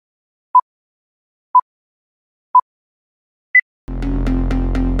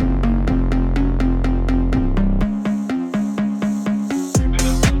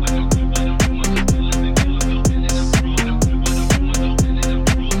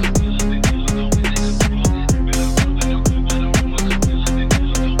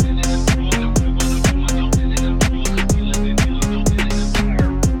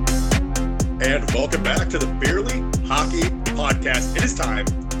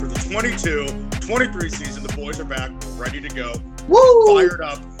22, 23 season. The boys are back, ready to go. Woo! Fired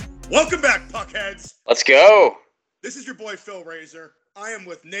up. Welcome back, Puckheads. Let's go. This is your boy, Phil Razor. I am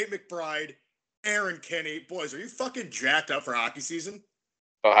with Nate McBride, Aaron Kinney. Boys, are you fucking jacked up for hockey season?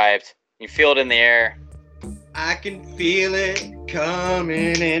 So hyped. You feel it in the air. I can feel it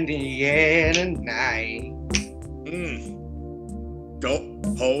coming in the air tonight. Go.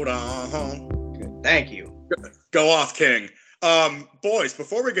 Hold on. Good. Thank you. Go off, King. Boys,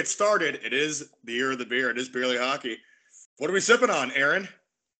 before we get started, it is the year of the beer. It is Beerly Hockey. What are we sipping on, Aaron?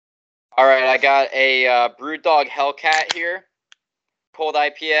 All right, I got a Brewdog Hellcat here. Cold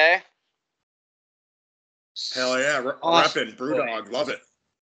IPA. Hell yeah. Awesome. Reppin', Brewdog. Love it.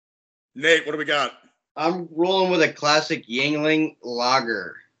 Nate, what do we got? I'm rolling with a classic Yingling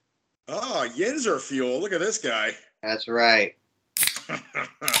Lager. Oh, Yinzer fuel. Look at this guy. That's right.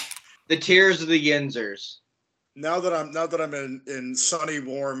 The tears of the Yinzers. Now that I'm in sunny,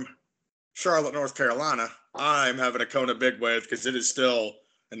 warm Charlotte, North Carolina, I'm having a Kona Big Wave because it is still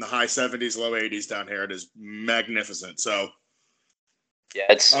in the high 70s, low 80s down here. It is magnificent. So yeah,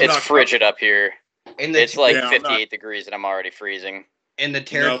 it's frigid up here. It's like 58 degrees and I'm already freezing. In the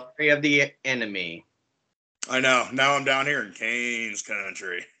territory of the enemy. I know. Now I'm down here in Canes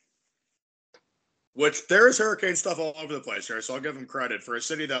country. Which there is hurricane stuff all over the place here, so I'll give them credit for a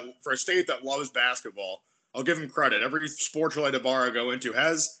state that loves basketball. I'll give them credit. Every sports-related bar I go into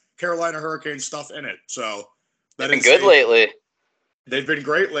has Carolina Hurricane stuff in it. So they've been good lately. They've been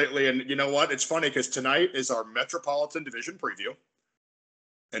great lately, and you know what? It's funny because tonight is our Metropolitan Division preview,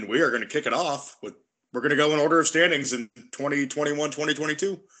 and we are going to kick it off with. We're going to go in order of standings in 2021,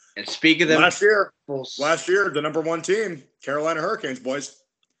 2022. And speak of them, last year, the number one team, Carolina Hurricanes, boys.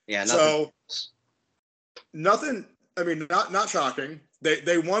 Yeah. Nothing. I mean, not shocking.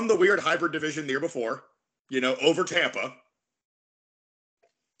 They won the weird hybrid division the year before, over Tampa.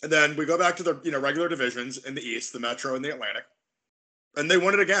 And then we go back to the regular divisions in the East, the Metro and the Atlantic, and they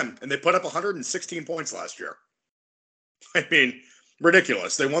won it again. And they put up 116 points last year. I mean,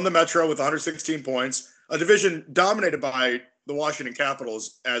 ridiculous. They won the Metro with 116 points, a division dominated by the Washington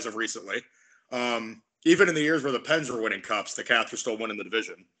Capitals as of recently. Even in the years where the Pens were winning cups, the Caps were still winning the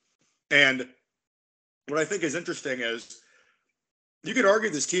division. And what I think is interesting is you could argue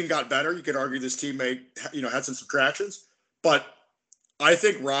this team got better. You could argue this team had some subtractions. But I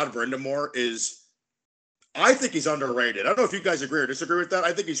think Rod Brind'Amour he's underrated. I don't know if you guys agree or disagree with that.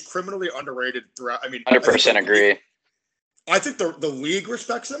 I think he's criminally underrated throughout. I mean, 100% agree. I think the league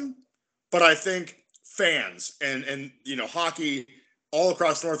respects him, but I think fans and hockey all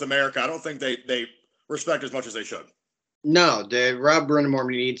across North America, I don't think they respect as much as they should. No, Rob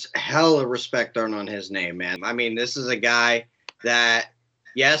Brind'Amour needs hella respect thrown on his name, man. I mean, this is a guy that,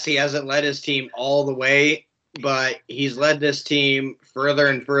 yes, he hasn't led his team all the way, but he's led this team further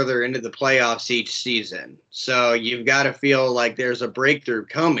and further into the playoffs each season. So you've got to feel like there's a breakthrough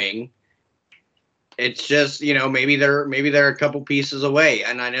coming. It's just, maybe they're a couple pieces away.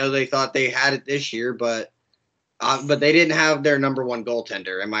 And I know they thought they had it this year, but they didn't have their number one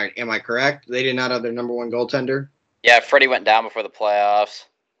goaltender. Am I correct? They did not have their number one goaltender? Yeah, Freddie went down before the playoffs.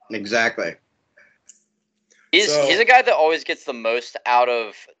 Exactly. He's a guy that always gets the most out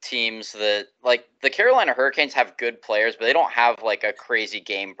of teams that, like, the Carolina Hurricanes have good players, but they don't have, like, a crazy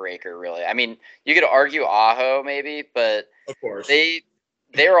game breaker, really. I mean, you could argue Aho, maybe, but of course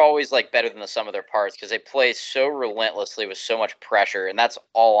they're always, like, better than the sum of their parts because they play so relentlessly with so much pressure, and that's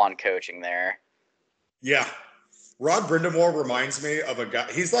all on coaching there. Yeah. Rod Brind'Amour reminds me of a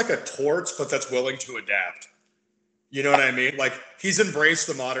guy. He's like a Torts, but that's willing to adapt. You know what I mean? Like, he's embraced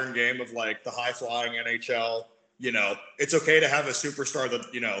the modern game of, like, the high-flying NHL. It's okay to have a superstar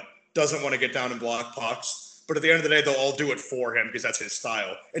that, doesn't want to get down and block pucks. But at the end of the day, they'll all do it for him because that's his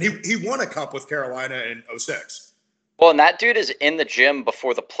style. And he won a cup with Carolina in 2006. Well, and that dude is in the gym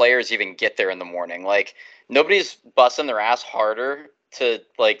before the players even get there in the morning. Like, nobody's busting their ass harder to,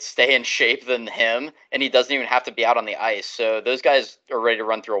 like, stay in shape than him, and he doesn't even have to be out on the ice. So those guys are ready to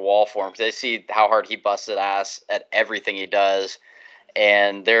run through a wall for him because they see how hard he busted ass at everything he does,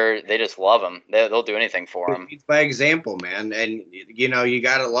 and they just love him. They'll do anything for him. By example, man, and you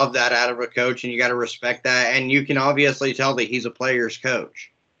got to love that out of a coach, and you got to respect that, and you can obviously tell that he's a player's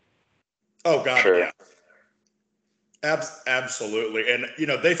coach. Oh God, sure. Yeah. Absolutely. And,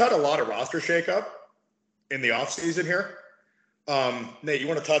 they've had a lot of roster shakeup in the offseason here. Nate, you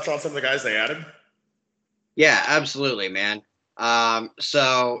want to touch on some of the guys they added? Yeah, absolutely, man.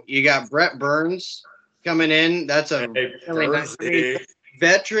 So you got Brett Burns coming in. That's a very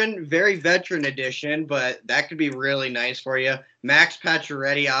veteran addition, but that could be really nice for you. Max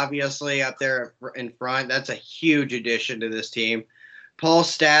Pacioretty, obviously, up there in front. That's a huge addition to this team. Paul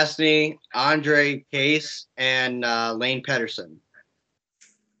Stastny, Andre Case, and Lane Pedersen.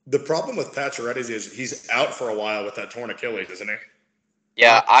 The problem with Pacioretty is he's out for a while with that torn Achilles, isn't he?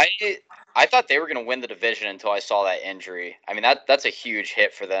 Yeah, I thought they were going to win the division until I saw that injury. I mean, that's a huge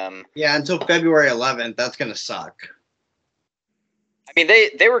hit for them. Yeah, until February 11th. That's going to suck. I mean,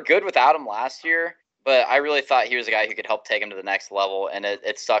 they were good without him last year, but I really thought he was a guy who could help take him to the next level, and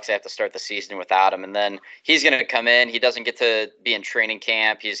it sucks they have to start the season without him. And then he's going to come in. He doesn't get to be in training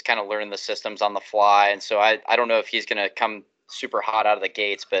camp. He's kind of learning the systems on the fly, and so I don't know if he's going to come super hot out of the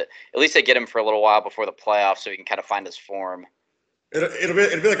gates, but at least they get him for a little while before the playoffs so he can kind of find his form. It'll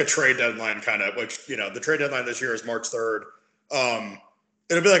be like a trade deadline kind of, which, you know, the trade deadline this year is March 3rd.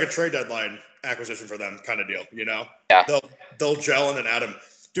 It'll be like a trade deadline acquisition for them kind of deal, you know? Yeah. They'll gel in and add him.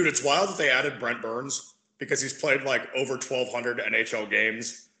 Dude, it's wild that they added Brent Burns because he's played like over 1,200 NHL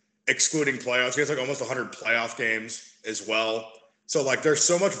games, excluding playoffs. He has like almost 100 playoff games as well. So, like, there's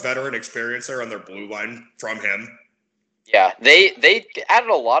so much veteran experience there on their blue line from him. Yeah, they added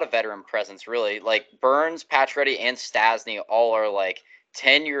a lot of veteran presence, really. Like Burns, Pacioretty, and Stastny all are like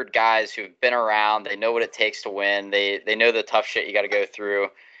tenured guys who've been around. They know what it takes to win. They know the tough shit you got to go through.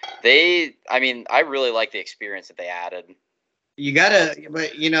 I really like the experience that they added.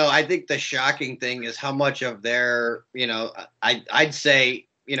 But you know, I think the shocking thing is how much of their, you know, I'd say,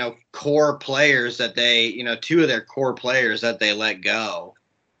 you know, core players that they, you know, two of their core players that they let go.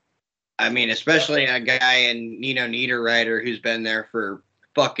 I mean, especially a guy in Nino Niederreiter who's been there for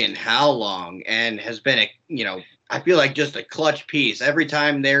fucking how long and has been I feel like just a clutch piece. Every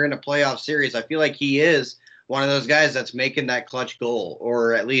time they're in a playoff series, I feel like he is one of those guys that's making that clutch goal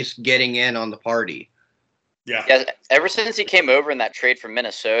or at least getting in on the party. Yeah. Ever since he came over in that trade from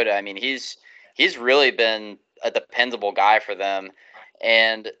Minnesota, I mean, he's really been a dependable guy for them.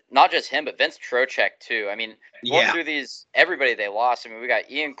 And not just him, but Vince Trocheck too. I mean, going through everybody they lost. I mean, we got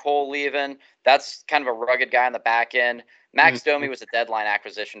Ian Cole leaving. That's kind of a rugged guy on the back end. Max Domi was a deadline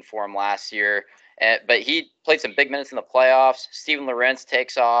acquisition for him last year, but he played some big minutes in the playoffs. Steven Lorentz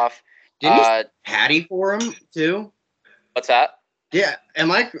takes off. Didn't Hattie for him too? What's that? Yeah,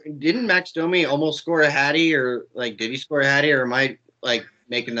 didn't Max Domi almost score a Hattie, or like did he score a Hattie, or am I like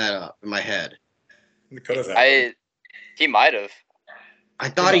making that up in my head? He might have. I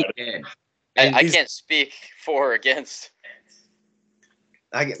thought he did. I can't speak for or against.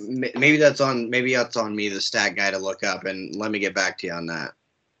 Maybe that's on me, the stat guy, to look up, and let me get back to you on that.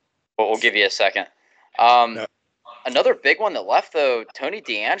 But we'll give you a second. No. Another big one that left though, Tony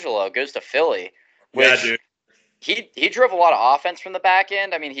DeAngelo goes to Philly, which he drove a lot of offense from the back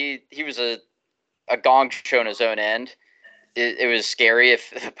end. I mean, he was a gong show in his own end. It was scary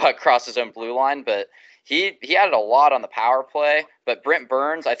if the puck crossed his own blue line, but he added a lot on the power play. But Brent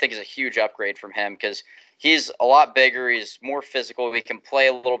Burns, I think, is a huge upgrade from him because he's a lot bigger. He's more physical. He can play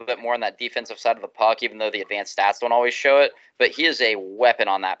a little bit more on that defensive side of the puck, even though the advanced stats don't always show it. But he is a weapon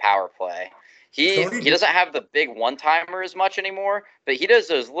on that power play. He doesn't have the big one-timer as much anymore, but he does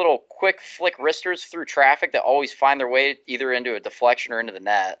those little quick flick wristers through traffic that always find their way either into a deflection or into the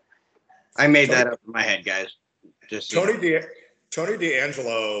net. I made that up in my head, guys. Tony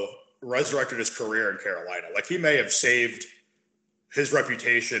DeAngelo resurrected his career in Carolina. Like, he may have saved his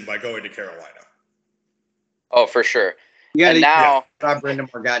reputation by going to Carolina. Oh, for sure. Yeah, now Rob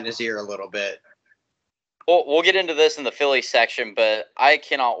Brind'Amour got in his ear a little bit. We'll get into this in the Philly section, but I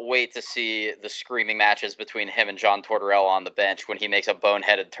cannot wait to see the screaming matches between him and John Tortorella on the bench when he makes a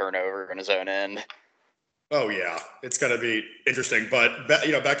boneheaded turnover in his own end. Oh, yeah. It's going to be interesting. But,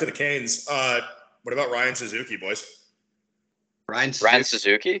 back to the Canes. What about Ryan Suzuki, boys? Ryan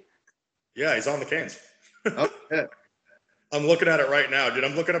Suzuki? Yeah, he's on the Canes. Oh, yeah. I'm looking at it right now, dude.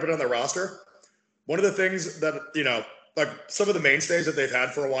 I'm looking up it on the roster. One of the things that, like some of the mainstays that they've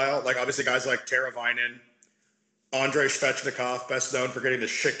had for a while, like obviously guys like Teravainen, Andrei Svechnikov, best known for getting the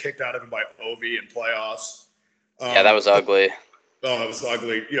shit kicked out of him by Ovi in playoffs. Yeah, that was ugly. Oh, it was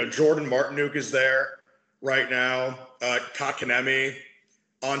ugly. Jordan Martinook is there right now. Kotkaniemi,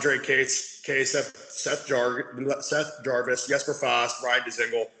 Andre Case, Seth Jarvis, Jesper Fast, Ryan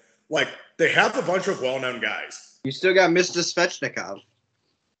Dzingel. Like, they have a bunch of well-known guys. You still got Mr. Svechnikov.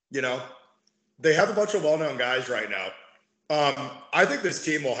 They have a bunch of well-known guys right now. I think this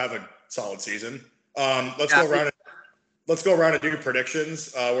team will have a solid season. Let's go around and do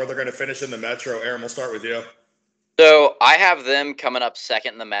predictions where they're going to finish in the Metro. Aaron, we'll start with you. So I have them coming up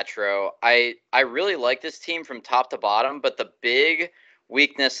second in the Metro. I really like this team from top to bottom, but the big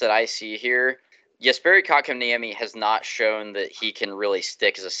weakness that I see here, Jesperi Kotkaniemi has not shown that he can really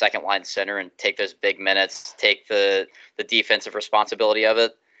stick as a second line center and take those big minutes, take the defensive responsibility of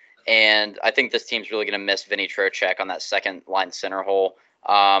it. And I think this team's really going to miss Vinny Trocheck on that second line center hole.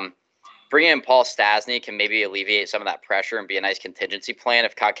 Bringing in Paul Stastny can maybe alleviate some of that pressure and be a nice contingency plan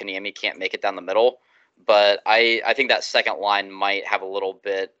if Kotkaniemi can't make it down the middle. But I think that second line might have a little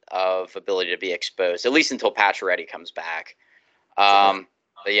bit of ability to be exposed, at least until Pacioretty comes back. But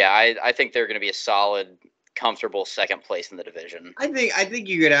yeah, I think they're going to be a solid, comfortable second place in the division. I think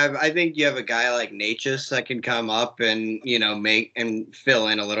you have a guy like Natchez that can come up and make and fill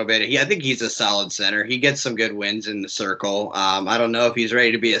in a little bit. I think he's a solid center. He gets some good wins in the circle. I don't know if he's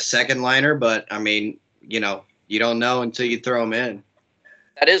ready to be a second liner, but I mean, you don't know until you throw him in.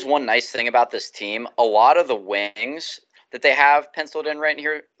 That is one nice thing about this team. A lot of the wings that they have penciled in right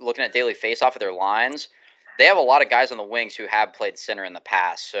here, looking at daily faceoff of their lines, they have a lot of guys on the wings who have played center in the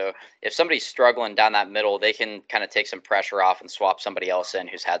past. So if somebody's struggling down that middle, they can kind of take some pressure off and swap somebody else in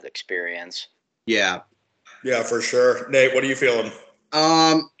who's had the experience. Yeah. Yeah, for sure. Nate, what are you feeling?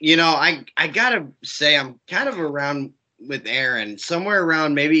 I gotta say I'm kind of around with Aaron, somewhere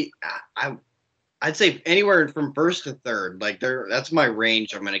around maybe I'd say anywhere from first to third. Like that's my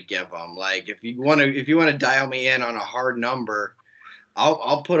range I'm gonna give them. Like if you want to dial me in on a hard number,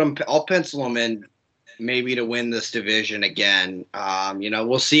 I'll pencil them in maybe to win this division again.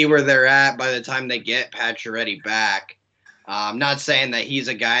 We'll see where they're at by the time they get Pacioretty back. I'm not saying that he's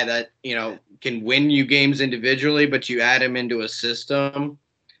a guy that, can win you games individually, but you add him into a system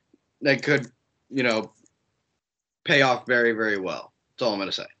that could, pay off very, very well. That's all I'm going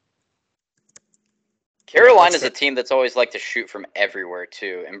to say. Carolina is a team that's always liked to shoot from everywhere,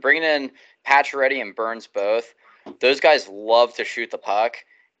 too. And bringing in Pacioretty and Burns both, those guys love to shoot the puck.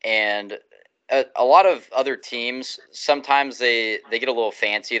 And a lot of other teams, sometimes they get a little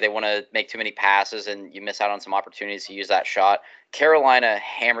fancy. They want to make too many passes, and you miss out on some opportunities to use that shot. Carolina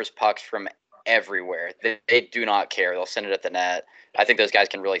hammers pucks from everywhere. They do not care. They'll send it at the net. I think those guys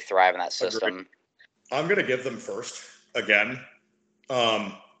can really thrive in that system. Agreed. I'm going to give them first again.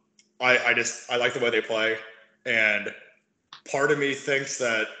 I like the way they play. And part of me thinks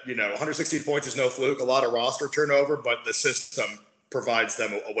that, 116 points is no fluke, a lot of roster turnover, but the system provides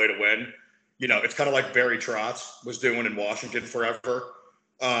them a way to win. It's kind of like Barry Trotz was doing in Washington forever.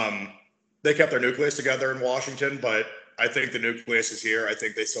 They kept their nucleus together in Washington, but I think the nucleus is here. I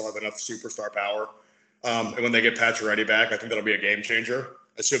think they still have enough superstar power. And when they get Pacioretty back, I think that'll be a game changer,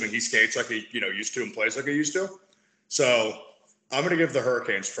 assuming he skates like he, used to and plays like he used to. So I'm going to give the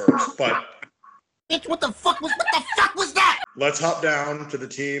Hurricanes first, but what the fuck was that? Let's hop down to the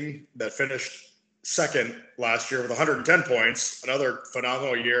team that finished second last year with 110 points. Another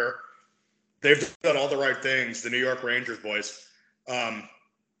phenomenal year. They've done all the right things. The New York Rangers, boys,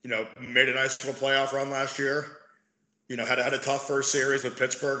 made a nice little playoff run last year. Had a tough first series with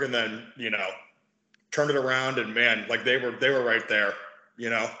Pittsburgh, and then turned it around. And man, like they were right there.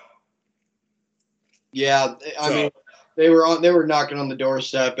 Yeah, I mean, they were knocking on the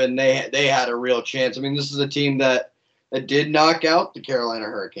doorstep, and they had a real chance. I mean, this is a team that did knock out the Carolina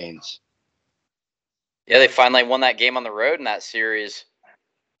Hurricanes. Yeah, they finally won that game on the road in that series.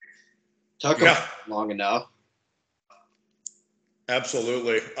 Took them long enough.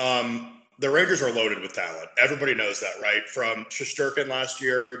 Absolutely. The Rangers are loaded with talent. Everybody knows that, right? From Shesterkin last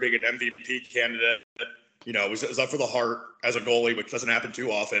year being an MVP candidate, was up for the Hart as a goalie, which doesn't happen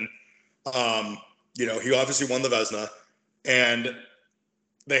too often. He obviously won the Vezina. And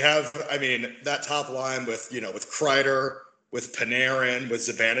they have, that top line with Kreider, with Panarin, with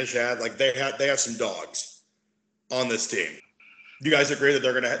Zibanejad, like they have some dogs on this team. Do you guys agree that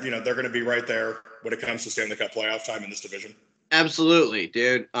they're going to be right there when it comes to Stanley Cup playoff time in this division? Absolutely,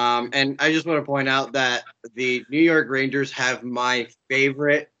 dude. And I just want to point out that the New York Rangers have my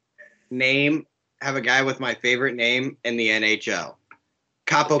favorite name, have a guy with my favorite name in the NHL.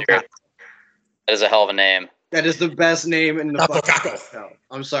 Capo Caco. That is a hell of a name. That is the best name in the Capo Caco.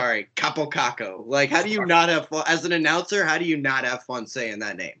 I'm sorry, Capo Caco. Like, how do you not have fun? As an announcer, how do you not have fun saying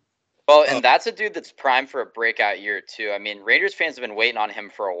that name? Well, and that's a dude that's primed for a breakout year, too. I mean, Rangers fans have been waiting on him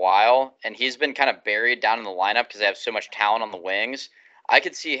for a while, and he's been kind of buried down in the lineup because they have so much talent on the wings. I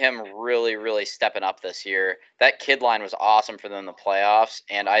could see him really, really stepping up this year. That kid line was awesome for them in the playoffs,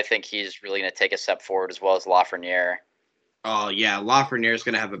 and I think he's really going to take a step forward as well as Lafreniere. Oh, yeah, Lafreniere's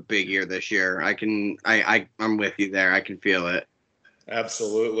going to have a big year this year. I'm with you there. I can feel it.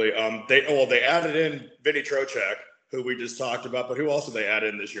 Absolutely. They added in Vinny Trocheck, who we just talked about, but who else did they add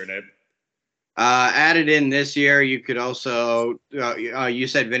in this year, Nate? Added in this year, you could also, you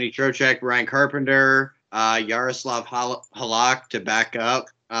said Vinny Trocheck, Ryan Carpenter, Yaroslav Halak to back up.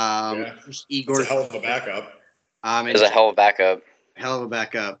 Igor. It's a hell of a backup. It's a hell of a backup. Hell of a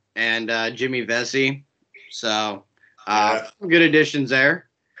backup. And Jimmy Vesey. So, good additions there.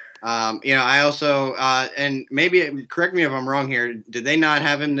 I also and maybe correct me if I'm wrong here. Did they not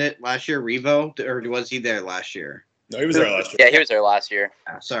have him last year, Revo, or was he there last year? No, he was there last year. Yeah, he was there last year.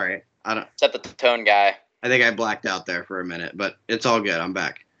 Sorry, I don't. Set the tone guy. I think I blacked out there for a minute, but it's all good. I'm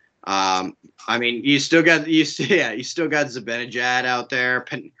back. I mean, you still got Zibanejad out there.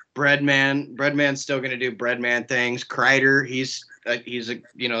 Breadman's still gonna do Breadman things. Kreider, he's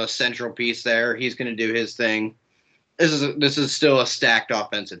a central piece there. He's gonna do his thing. This is still a stacked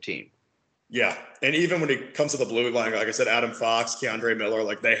offensive team. Yeah, and even when it comes to the blue line, like I said, Adam Fox, Keandre Miller,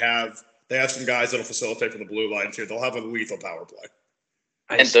 like they have some guys that'll facilitate from the blue line too. They'll have a lethal power play.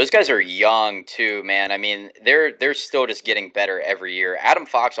 And those guys are young too, man. I mean, they're still just getting better every year. Adam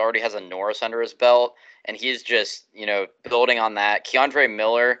Fox already has a Norris under his belt, and he's just, building on that. Keandre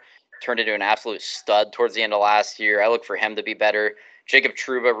Miller turned into an absolute stud towards the end of last year. I look for him to be better. Jacob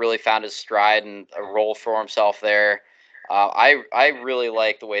Trouba really found his stride and a role for himself there. I really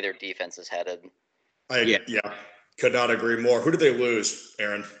like the way their defense is headed. Yeah, could not agree more. Who did they lose,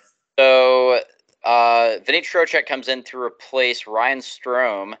 Aaron? So Vinny Trocheck comes in to replace Ryan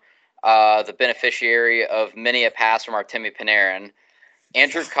Strome, the beneficiary of many a pass from Artemi Panarin.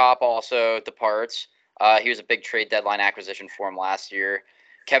 Andrew Kopp also departs. He was a big trade deadline acquisition for him last year.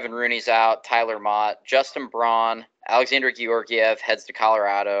 Kevin Rooney's out. Tyler Mott, Justin Braun, Alexander Georgiev heads to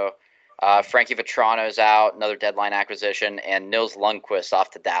Colorado. Frankie Vetrano's out, another deadline acquisition, and Nils Lundqvist off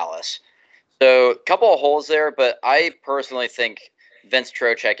to Dallas. So a couple of holes there, but I personally think Vince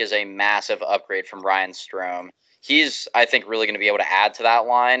Trocheck is a massive upgrade from Ryan Strome. He's, I think, really going to be able to add to that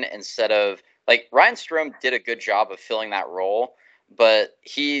line instead of Ryan Strome did a good job of filling that role, but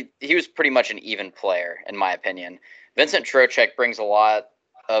he was pretty much an even player in my opinion. Vincent Trocheck brings a lot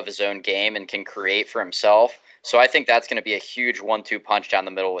of his own game and can create for himself. So I think that's going to be a huge 1-2 punch down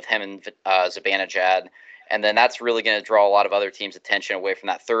the middle with him and Zibanejad. And then that's really going to draw a lot of other teams' attention away from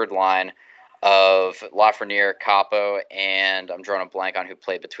that third line of Lafreniere, Capo, and I'm drawing a blank on who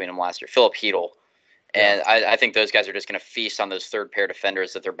played between them last year, Philip Hedl. And I think those guys are just going to feast on those third pair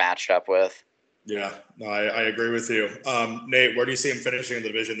defenders that they're matched up with. Yeah, no, I agree with you. Nate, where do you see him finishing in the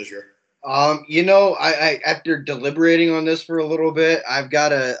division this year? I after deliberating on this for a little bit, I've got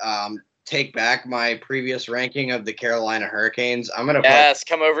to take back my previous ranking of the Carolina Hurricanes. I'm gonna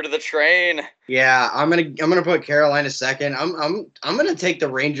come over to the train. Yeah, I'm gonna put Carolina second. I'm gonna take the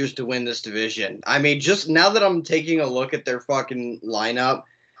Rangers to win this division. I mean, just now that I'm taking a look at their fucking lineup,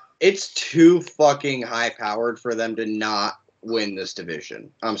 it's too fucking high powered for them to not win this division.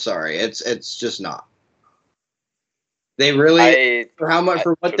 I'm sorry, it's just not. They really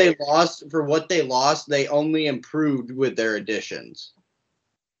for what they lost, they only improved with their additions.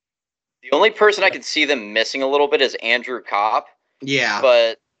 The only person I could see them missing a little bit is Andrew Kopp. Yeah.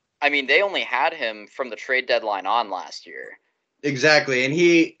 But, I mean, they only had him from the trade deadline on last year. Exactly. And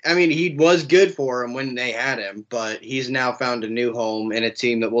he was good for them when they had him, but he's now found a new home in a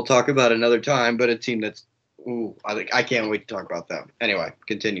team that we'll talk about another time, but a team that's, I can't wait to talk about them. Anyway,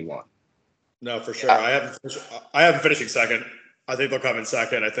 continue on. No, for sure. I have them finishing second. I think they'll come in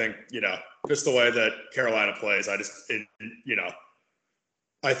second. I think, just the way that Carolina plays, I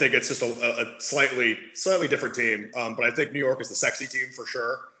think it's just a slightly different team. But I think New York is the sexy team for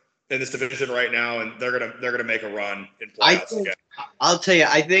sure in this division right now, and they're gonna make a run in playoffs again. I'll tell you,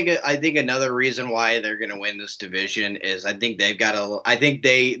 I think another reason why they're gonna win this division is I think they've got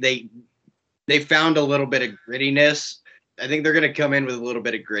they found a little bit of grittiness. I think they're gonna come in with a little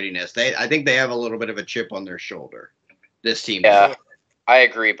bit of grittiness. I think they have a little bit of a chip on their shoulder. This team. Yeah, I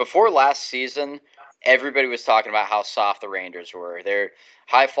agree. Before last season, everybody was talking about how soft the Rangers were. They're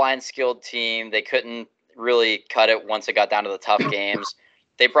high-flying, skilled team. They couldn't really cut it once it got down to the tough games.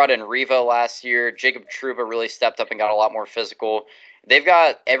 They brought in Revo last year. Jacob Trouba really stepped up and got a lot more physical. They've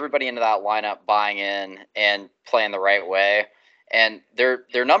got everybody into that lineup buying in and playing the right way. And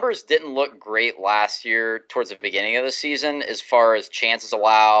their numbers didn't look great last year towards the beginning of the season as far as chances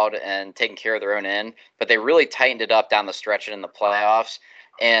allowed and taking care of their own end. But they really tightened it up down the stretch and in the playoffs.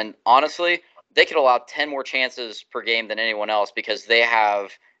 And honestly, they could allow 10 more chances per game than anyone else because they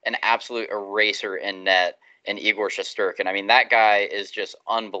have an absolute eraser in net in Igor Shesterkin. I mean, that guy is just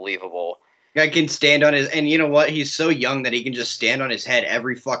unbelievable. Guy can stand on his, and you know what? He's so young that he can just stand on his head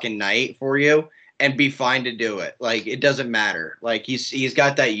every fucking night for you and be fine to do it. Like, it doesn't matter. Like, he's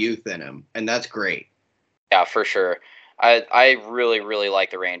got that youth in him, and that's great. Yeah, for sure. I really, really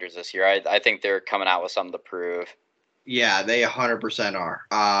like the Rangers this year. I think they're coming out with something to prove. Yeah, they 100% are.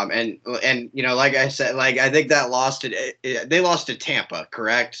 And like I said, I think that they lost to Tampa,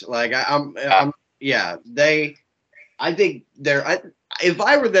 correct? if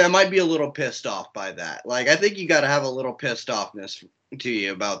I were them, I'd be a little pissed off by that. Like, I think you got to have a little pissed offness to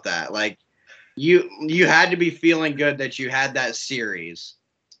you about that. Like, you had to be feeling good that you had that series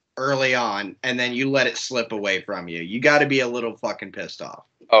early on, and then you let it slip away from you. You got to be a little fucking pissed off.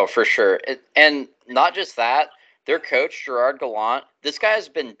 Oh, for sure. And not just that, their coach, Gerard Gallant, this guy has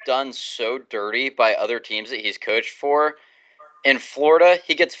been done so dirty by other teams that he's coached for. In Florida,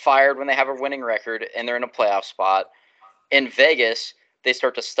 he gets fired when they have a winning record and they're in a playoff spot. In Vegas, they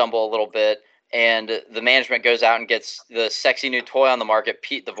start to stumble a little bit, and the management goes out and gets the sexy new toy on the market,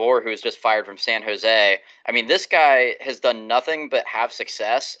 Pete DeVore, who was just fired from San Jose. I mean, this guy has done nothing but have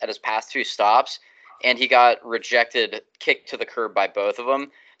success at his past 2 stops, and he got rejected, kicked to the curb by both of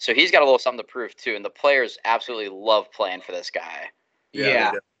them. So he's got a little something to prove, too, and the players absolutely love playing for this guy.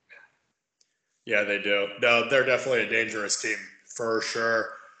 Yeah. Yeah, they do. No, they're definitely a dangerous team for sure.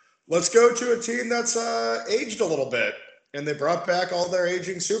 Let's go to a team that's aged a little bit, and they brought back all their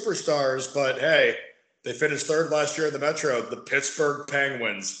aging superstars. But hey, they finished 3rd last year in the Metro, the Pittsburgh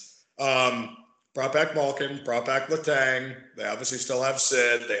Penguins. Brought back Malkin, brought back Letang. They obviously still have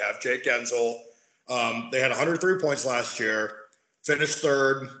Sid. They have Jake Gensel. They had 103 points last year. Finished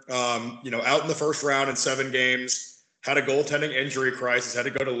 3rd. Out in the first round in 7 games. Had a goaltending injury crisis. Had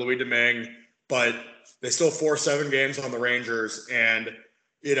to go to Louis Domingue. But they still forced 7 games on the Rangers. And,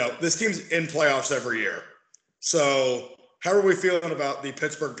 this team's in playoffs every year. So how are we feeling about the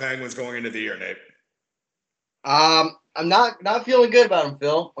Pittsburgh Penguins going into the year, Nate? I'm not feeling good about them,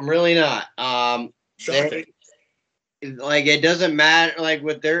 Phil. I'm really not. Shocking. It doesn't matter. Like,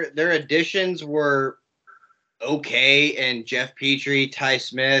 with their additions were okay, and Jeff Petrie, Ty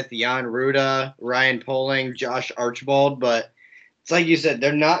Smith, Jan Ruda, Ryan Poling, Josh Archibald, but it's like you said,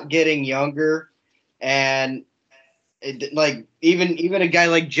 they're not getting younger, and even a guy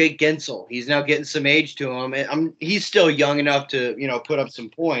like Jake Gensel, he's now getting some age to him, and he's still young enough to put up some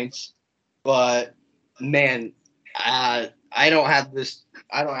points, but man, I don't have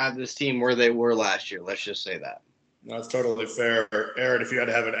this team where they were last year. Let's just say that. No, that's totally fair. Aaron, if you had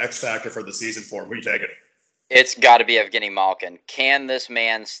to have an X factor for the season for him, who you taking? It's got to be Evgeny Malkin. Can this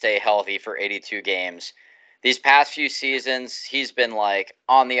man stay healthy for 82 games? These past few seasons, he's been like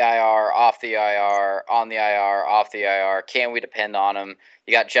on the IR, off the IR, on the IR, off the IR. Can we depend on him?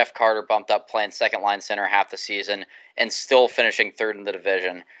 You got Jeff Carter bumped up playing second-line center half the season and still finishing 3rd in the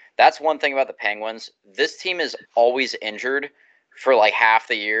division. That's one thing about the Penguins. This team is always injured for like half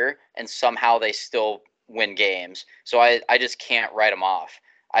the year, and somehow they still win games. So I just can't write them off.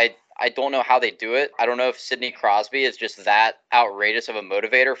 I don't know how they do it. I don't know if Sidney Crosby is just that outrageous of a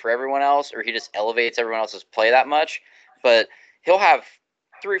motivator for everyone else, or he just elevates everyone else's play that much. But he'll have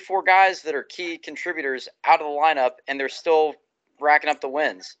 3 or 4 guys that are key contributors out of the lineup, and they're still racking up the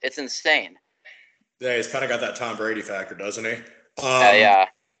wins. It's insane. Yeah, he's kind of got that Tom Brady factor, doesn't he? Yeah.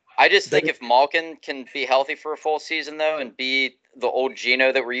 I just think if Malkin can be healthy for a full season, though, and be the old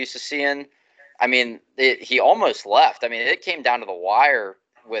Gino that we're used to seeing, I mean, he almost left. I mean, it came down to the wire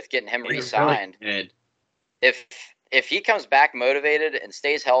with getting him re-signed. Really, if he comes back motivated and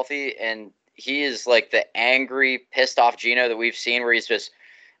stays healthy, and he is like the angry, pissed off Gino that we've seen, where he's just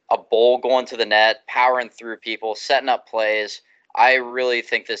a bull going to the net, powering through people, setting up plays, I really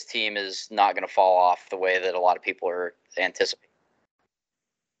think this team is not going to fall off the way that a lot of people are anticipating.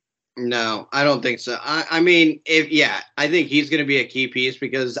 No, I don't think so. I mean, I think he's going to be a key piece,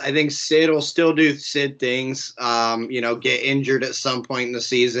 because I think Sid will still do Sid things. Get injured at some point in the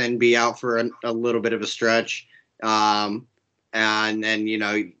season, be out for a little bit of a stretch, and then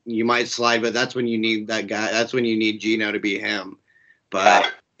you might slide, but that's when you need that guy. That's when you need Gino to be him.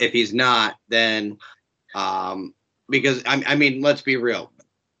 But if he's not, then because I mean, let's be real,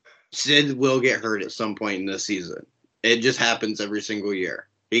 Sid will get hurt at some point in the season. It just happens every single year.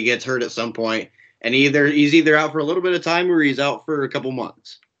 He gets hurt at some point, and he's either out for a little bit of time or he's out for a couple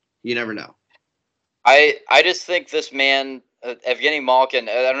months. You never know. I just think this man, Evgeny Malkin,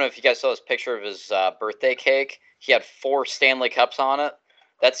 I don't know if you guys saw this picture of his birthday cake. He had 4 Stanley Cups on it.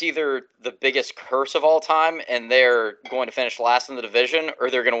 That's either the biggest curse of all time, and they're going to finish last in the division, or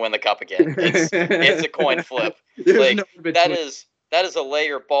they're going to win the cup again. It's a coin flip. That is a lay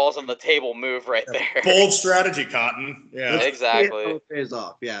your balls on the table move right there. Bold strategy, Cotton. Yeah, exactly. It pays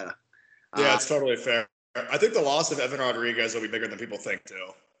off. Yeah. Yeah, it's totally fair. I think the loss of Evan Rodriguez will be bigger than people think too.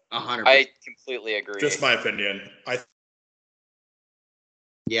 100%. I completely agree. Just my opinion.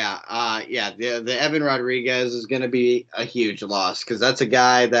 The Evan Rodriguez is going to be a huge loss, because that's a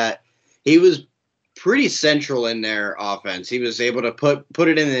guy that he was pretty central in their offense. He was able to put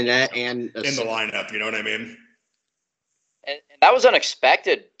it in the net and in the lineup. You know what I mean? And That was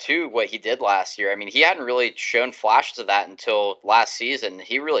unexpected too, what he did last year. I mean, he hadn't really shown flashes of that until last season.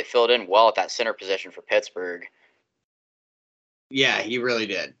 He really filled in well at that center position for Pittsburgh. Yeah, he really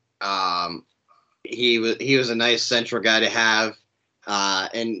did. He was a nice central guy to have.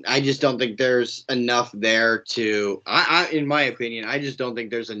 And I just don't think there's enough there to, in my opinion, I just don't think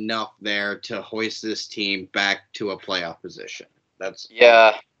there's enough there to hoist this team back to a playoff position.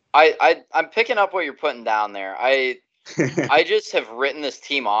 Yeah, I'm picking up what you're putting down there. I just have written this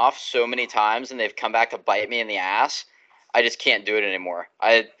team off so many times, and they've come back to bite me in the ass. I just can't do it anymore.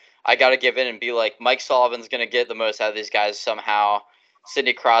 I got to give in and be like, Mike Sullivan's going to get the most out of these guys somehow.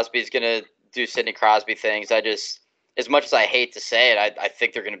 Sidney Crosby's going to do Sidney Crosby things. As much as I hate to say it, I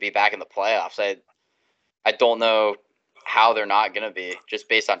think they're going to be back in the playoffs. I don't know how they're not going to be, just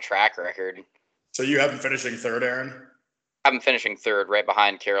based on track record. So you have them finishing third, Aaron? I have them finishing third, right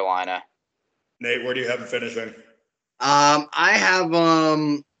behind Carolina. Nate, where do you have them finishing? I have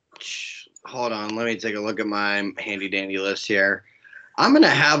hold on, let me take a look at my handy dandy list here. I'm gonna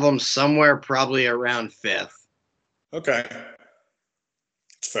have them somewhere probably around 5th. Okay,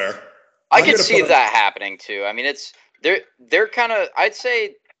 it's fair. I could see that happening too. I mean, they're kind of, I'd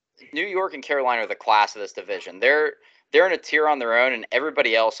say New York and Carolina are the class of this division. They're in a tier on their own, and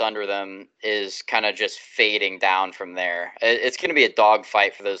everybody else under them is kind of just fading down from there. It's going to be a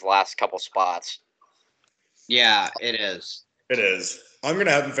dogfight for those last couple spots. Yeah, it is. It is. I'm going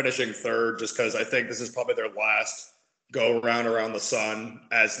to have them finishing third just because I think this is probably their last go around the sun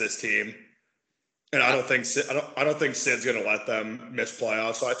as this team. And I don't think Sid's going to let them miss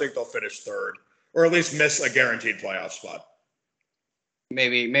playoffs. So I think they'll finish third, or at least miss a guaranteed playoff spot.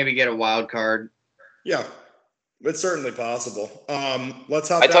 Maybe get a wild card. Yeah, it's certainly possible.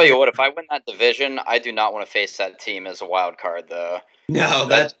 I tell you what, if I win that division, I do not want to face that team as a wild card, though. No,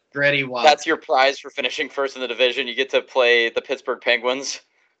 that's pretty wild. That's your prize for finishing first in the division. You get to play the Pittsburgh Penguins.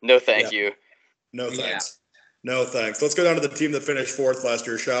 No, thank you. No thanks. Yeah. No thanks. Let's go down to the team that finished fourth last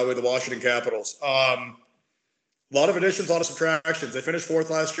year, shall we? The Washington Capitals. A lot of additions, a lot of subtractions. They finished fourth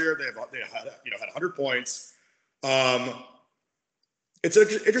last year. They had 100 points. It's an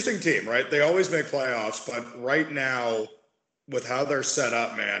interesting team, right? They always make playoffs, but right now, with how they're set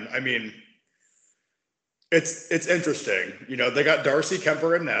up, man, I mean, it's interesting. You know, they got Darcy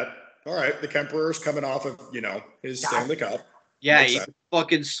Kemper in net. All right, the Kemper's coming off of, his Stanley Cup. Yeah,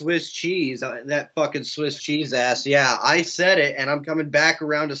 fucking Swiss cheese. That fucking Swiss cheese ass. Yeah, I said it, and I'm coming back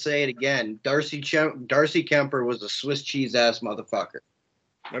around to say it again. Darcy Kemper was a Swiss cheese ass motherfucker.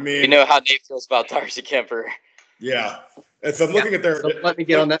 I mean, you know how Nate feels about Darcy Kemper. Yeah. If I'm looking at their... let me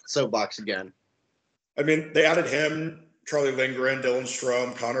get on that soapbox again. I mean, they added him, Charlie Lindgren, Dylan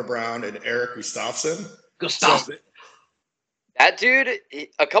Strome, Connor Brown, and Eric Gustafsson. That dude,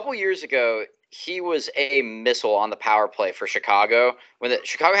 a couple years ago, he was a missile on the power play for Chicago. When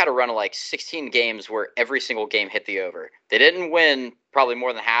Chicago had a run of like 16 games where every single game hit the over. They didn't win probably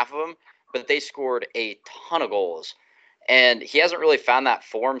more than half of them, but they scored a ton of goals. And he hasn't really found that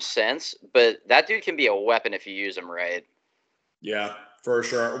form since, but that dude can be a weapon if you use him right. Yeah, for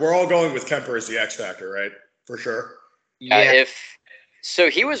sure. We're all going with Kemper as the X factor, right? For sure. Yeah.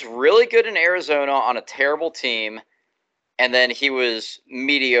 So he was really good in Arizona on a terrible team, and then he was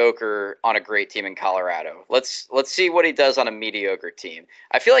mediocre on a great team in Colorado. Let's see what he does on a mediocre team.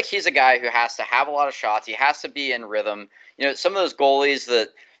 I feel like he's a guy who has to have a lot of shots. He has to be in rhythm. You know, some of those goalies that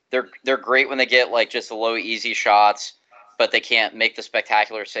they're great when they get like just the low, easy shots, but they can't make the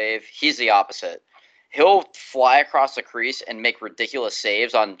spectacular save. He's the opposite. He'll fly across the crease and make ridiculous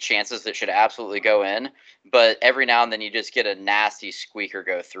saves on chances that should absolutely go in, but every now and then you just get a nasty squeaker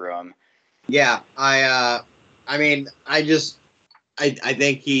go through him. Yeah, I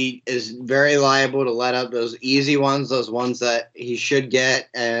think he is very liable to let up those easy ones, those ones that he should get,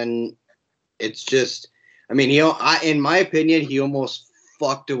 and it's just, I mean, in my opinion, he almost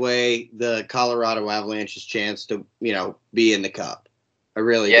fucked away the Colorado Avalanche's chance to, be in the cup. I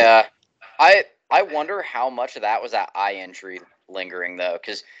really did. I wonder how much of that was that eye injury lingering, though,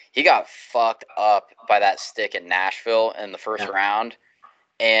 because he got fucked up by that stick in Nashville in the first round,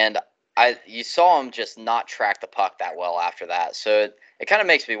 and you saw him just not track the puck that well after that. So it kind of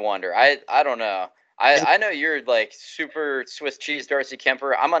makes me wonder. I don't know. I know you're like super Swiss cheese Darcy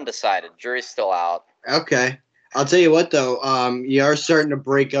Kemper. I'm undecided. Jury's still out. Okay. I'll tell you what, though, you are starting to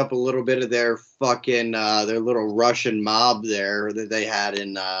break up a little bit of their fucking their little Russian mob there that they had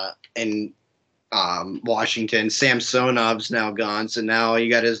in Washington. Samsonov's now gone, so now all you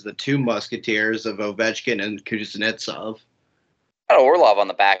got is the two musketeers of Ovechkin and Kuznetsov. Got Orlov on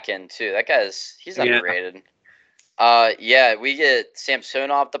the back end too. That he's underrated. We get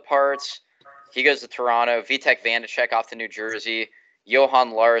Samsonov departs. He goes to Toronto. Vitek Vanacek off to New Jersey.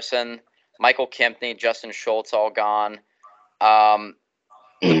 Johan Larsson, Michael Kempney, Justin Schultz all gone.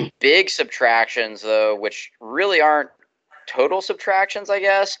 The big subtractions, though, which really aren't total subtractions, I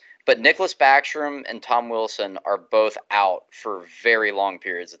guess, but Nicholas Backstrom and Tom Wilson are both out for very long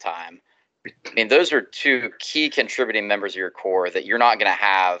periods of time. I mean, those are two key contributing members of your core that you're not going to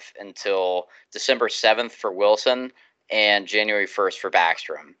have until December 7th for Wilson and January 1st for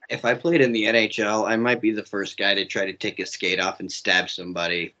Backstrom. If I played in the NHL, I might be the first guy to try to take a skate off and stab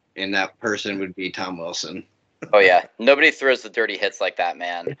somebody, and that person would be Tom Wilson. Oh, yeah. Nobody throws the dirty hits like that,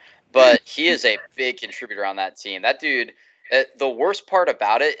 man. But he is a big contributor on that team. That dude, the worst part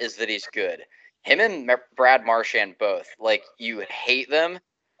about it is that he's good. Him and Brad Marchand both, like, you hate them.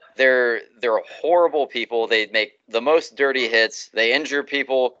 They're horrible people. They make the most dirty hits. They injure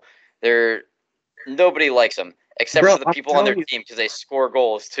people. Nobody likes them except for the people on their team because they score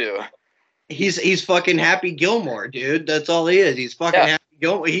goals too. He's fucking Happy Gilmore, dude. That's all he is. He's fucking Happy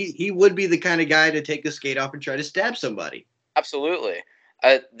Gilmore. He would be the kind of guy to take the skate off and try to stab somebody. Absolutely.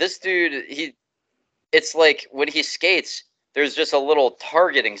 This dude, it's like when he skates, there's just a little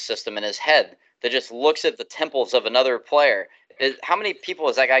targeting system in his head that just looks at the temples of another player. How many people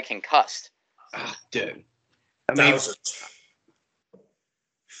has that guy concussed? Oh, dude. I mean, Thousands.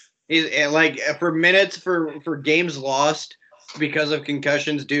 he's like for minutes for games lost because of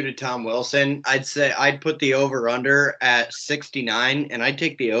concussions due to Tom Wilson. I'd say I'd put the over under at 69, and I'd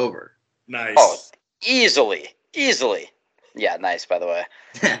take the over. Nice. Oh, easily. Yeah, nice. By the way.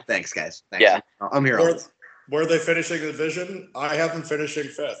 Thanks, guys. Thanks. Yeah, I'm here. Where are they finishing the division? I have them finishing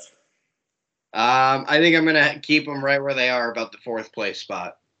 5th. I think I'm gonna keep them right where they are, about the 4th place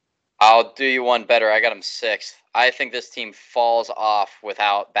spot. I'll do you one better. I got him 6th. I think this team falls off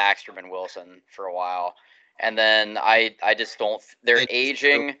without Backstrom and Wilson for a while. And then I just don't – they're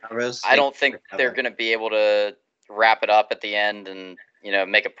aging. I don't think they're going to be able to wrap it up at the end and,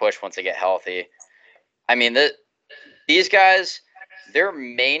 make a push once they get healthy. I mean, these guys, their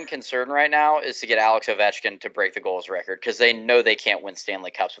main concern right now is to get Alex Ovechkin to break the goals record because they know they can't win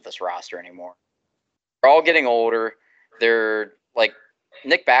Stanley Cups with this roster anymore. They're all getting older. They're like –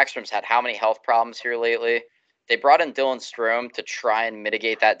 Nick Backstrom's had how many health problems here lately? They brought in Dylan Strome to try and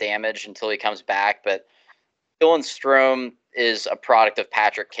mitigate that damage until he comes back, but Dylan Strome is a product of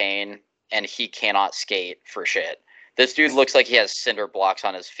Patrick Kane, and he cannot skate for shit. This dude looks like he has cinder blocks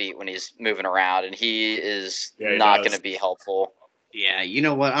on his feet when he's moving around, and he is not going to be helpful. Yeah, you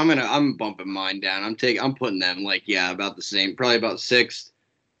know what? I'm bumping mine down. I'm putting them about the same, probably about 6th.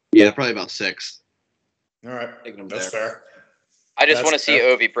 Yeah, probably about 6th. All right, that's fair. I just want to see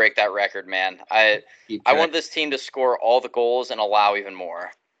Ovi break that record, man. I want this team to score all the goals and allow even more.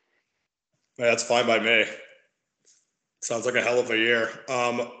 Yeah, that's fine by me. Sounds like a hell of a year.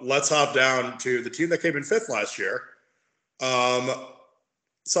 Let's hop down to the team that came in 5th last year.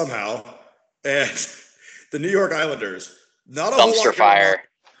 Somehow. And the New York Islanders. Not a dumpster fire.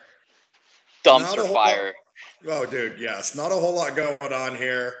 Dumpster fire. Oh, dude, yes. Not a whole lot going on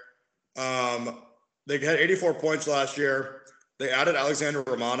here. They had 84 points last year. They added Alexander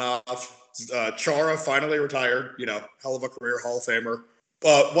Romanov. Chara finally retired. Hell of a career Hall of Famer.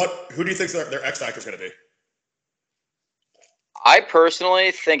 Who do you think their X factor is going to be? I personally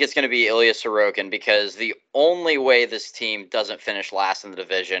think it's going to be Ilya Sorokin because the only way this team doesn't finish last in the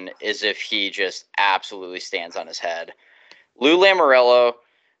division is if he just absolutely stands on his head. Lou Lamoriello,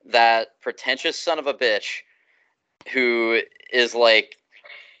 that pretentious son of a bitch, who is like,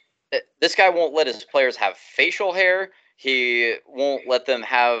 this guy won't let his players have facial hair. He won't let them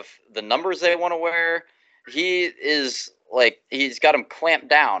have the numbers they want to wear. He is like, he's got them clamped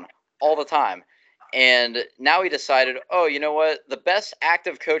down all the time. And now he decided, oh, you know what? The best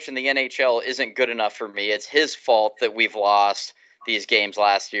active coach in the NHL isn't good enough for me. It's his fault that we've lost these games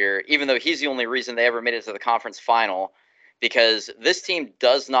last year, even though he's the only reason they ever made it to the conference final, because this team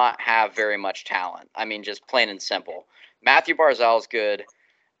does not have very much talent. I mean, just plain and simple. Matthew Barzal's good.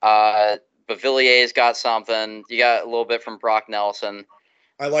 Bavillier's got something. You got a little bit from Brock Nelson.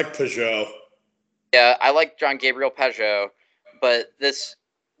 I like Peugeot. Yeah, I like John Gabriel Peugeot, but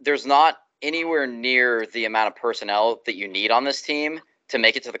there's not anywhere near the amount of personnel that you need on this team to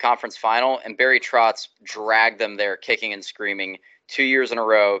make it to the conference final. And Barry Trotz dragged them there kicking and screaming 2 years in a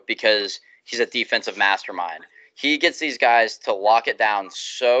row because he's a defensive mastermind. He gets these guys to lock it down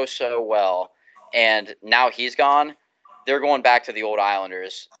so well. And now he's gone. They're going back to the old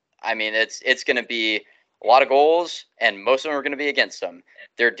Islanders. I mean, it's going to be a lot of goals, and most of them are going to be against them.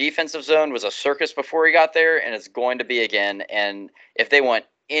 Their defensive zone was a circus before he got there, and it's going to be again. And if they want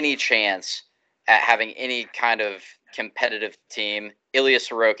any chance at having any kind of competitive team, Ilya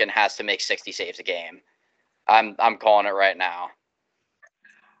Sorokin has to make 60 saves a game. I'm calling it right now.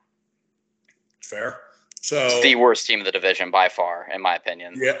 Fair. So It's the worst team of the division by far, in my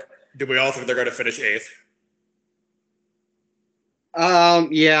opinion. yeah. Do we all think they're going to finish 8th?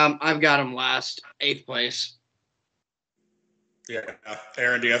 Yeah, I've got them last, 8th place. Yeah.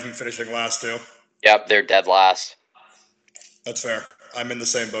 Aaron, do you have them finishing last too? Yep, they're dead last. That's fair. I'm in the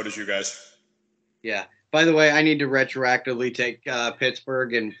same boat as you guys. Yeah. By the way, I need to retroactively take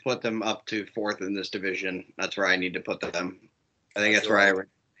Pittsburgh and put them up to 4th in this division. That's where I need to put them. I think that's where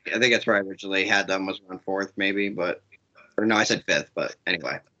I originally had them, was around 4th maybe, or no, I said 5th, but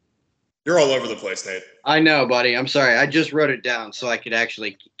anyway. You're all over the place, Nate. I know, buddy. I'm sorry. I just wrote it down so I could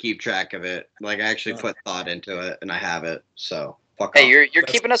actually keep track of it. Like, I actually put thought into it, and I have it. So, fuck off. Hey, you're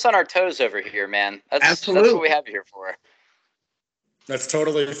keeping us on our toes over here, man. That's what we have you here for. That's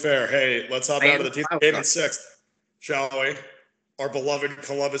totally fair. Hey, let's hop out of the team game in 6th, shall we? Our beloved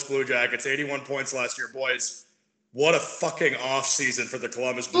Columbus Blue Jackets, 81 points last year, boys. What a fucking off season for the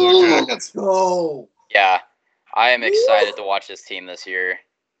Columbus Blue Jackets. Let's go. Yeah, I am excited to watch this team this year.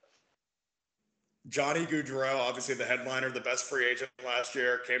 Johnny Gaudreau, obviously the headliner, the best free agent last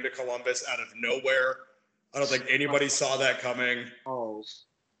year, came to Columbus out of nowhere. I don't think anybody saw that coming. From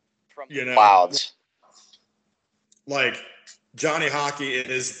Clouds. Like, Johnny Hockey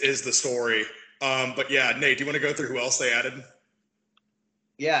is the story. But yeah, Nate, do you want to go through who else they added?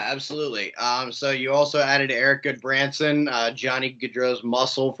 Yeah, absolutely. So you also added Eric Goodbranson, Johnny Gaudreau's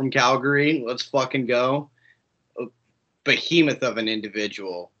muscle from Calgary. Let's fucking go. A behemoth of an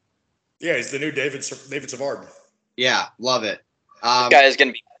individual. Yeah, he's the new David Savard. Yeah, love it. This guy is going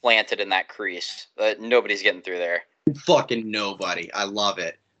to be planted in that crease. Nobody's getting through there. Fucking nobody. I love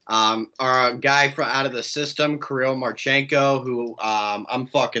it. Our guy from out of the system, Kirill Marchenko, who I'm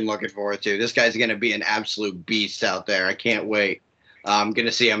fucking looking forward to. This guy's going to be an absolute beast out there. I can't wait. I'm going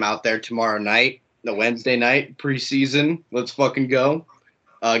to see him out there tomorrow night, the Wednesday night preseason. Let's fucking go.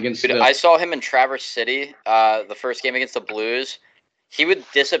 I saw him in Traverse City, the first game against the Blues. He would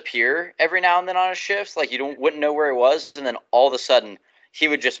disappear every now and then on his shifts. Like, you wouldn't know where he was. And then all of a sudden, he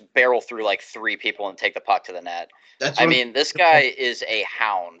would just barrel through like 3 people and take the puck to the net. This guy is a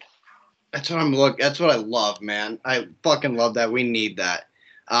hound. That's what I love, man. I fucking love that. We need that.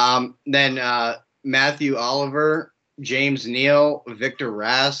 Then Matthew Oliver, James Neal, Victor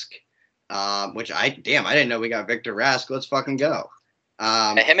Rask, which I didn't know we got Victor Rask. Let's fucking go.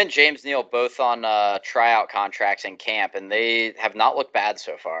 Him and James Neal both on tryout contracts in camp, and they have not looked bad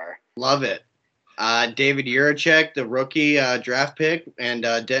so far. Love it. David Jiricek, the rookie draft pick, and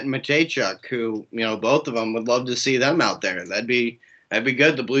Denton Mateychuk, who, both of them would love to see them out there. That'd be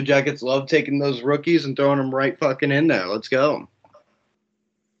good. The Blue Jackets love taking those rookies and throwing them right fucking in there. Let's go.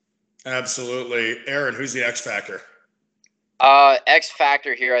 Absolutely. Aaron, who's the X Factor? X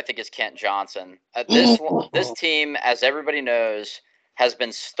Factor here, I think, is Kent Johnson. This team, as everybody knows, has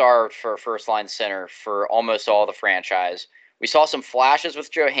been starved for a first-line center for almost all the franchise. We saw some flashes with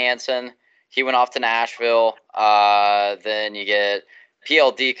Johansson. He went off to Nashville. Then you get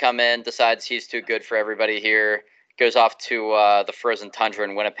PLD come in, decides he's too good for everybody here, goes off to the frozen tundra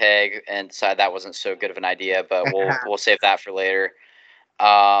in Winnipeg and decide that wasn't so good of an idea, but we'll save that for later.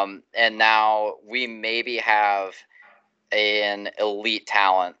 And now we maybe have an elite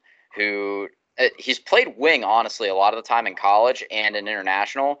talent who he's played wing, honestly, a lot of the time in college and in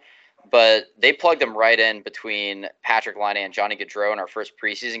international, but they plugged him right in between Patrick Laine and Johnny Gaudreau in our first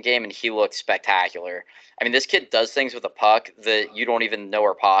preseason game, and he looked spectacular. I mean, this kid does things with a puck that you don't even know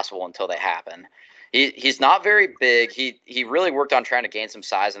are possible until they happen. He's not very big. He really worked on trying to gain some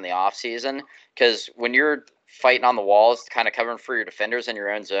size in the offseason, because when you're fighting on the walls, kind of covering for your defenders in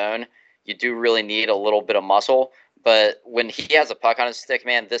your own zone, you do really need a little bit of muscle. But when he has a puck on his stick,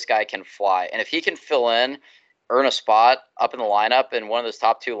 man, this guy can fly. And if he can fill in, earn a spot up in the lineup in one of those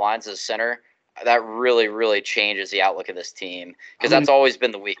top 2 lines as center, that really, really changes the outlook of this team, because that's always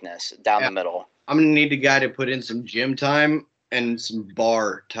been the weakness down the middle. I'm going to need a guy to put in some gym time and some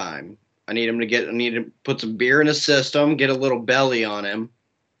bar time. I need to put some beer in his system, get a little belly on him.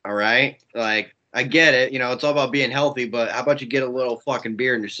 All right? Like, I get it. It's all about being healthy, but how about you get a little fucking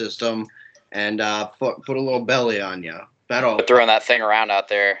beer in your system and put a little belly on you? Throwing that thing around out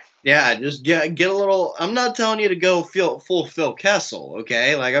there. Yeah, just get a little. I'm not telling you to go full Phil Kessel,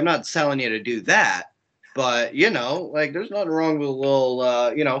 okay? Like, I'm not telling you to do that, but like, there's nothing wrong with a little,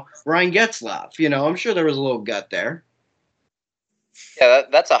 Ryan Getzlaf. I'm sure there was a little gut there. Yeah,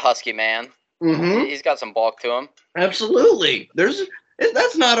 that's a husky man. Mm-hmm. He's got some bulk to him. Absolutely.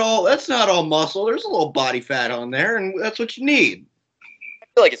 That's not all muscle. There's a little body fat on there, and that's what you need. I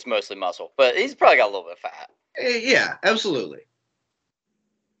feel like it's mostly muscle, but he's probably got a little bit of fat. Yeah, absolutely.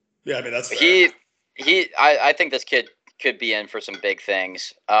 Yeah, I mean that's fair. I think this kid could be in for some big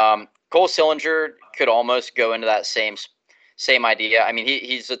things. Cole Sillinger could almost go into that same idea. I mean,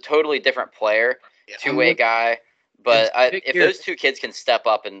 he's a totally different player, Yeah, two-way guy. But if here. those two kids can step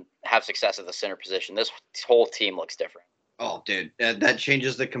up and have success at the center position, this whole team looks different. Oh, dude, that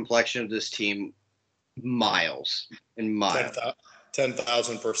changes the complexion of this team miles and miles.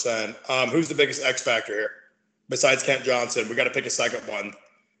 10,000%. Who's the biggest X factor here besides Kent Johnson? We got to pick a second one.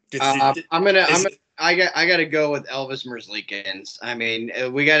 I got to go with Elvis Merzlikins. I mean,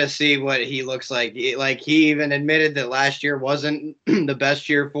 we got to see what he looks like. Like he even admitted that last year wasn't the best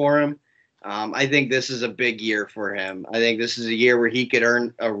year for him. I think this is a big year for him. I think this is a year where he could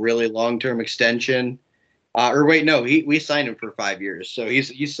earn a really long-term extension. Or wait, no, we signed him for 5 years, so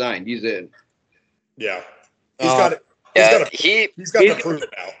he's signed. He's in. Yeah, he's got it. He's got to prove it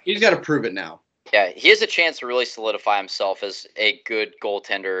now. He's got to prove it now. Yeah, he has a chance to really solidify himself as a good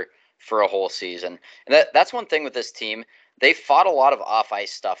goaltender for a whole season. And that's one thing with this team. They fought a lot of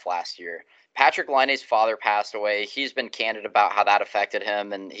off-ice stuff last year. Patrick Laine's father passed away. He's been candid about how that affected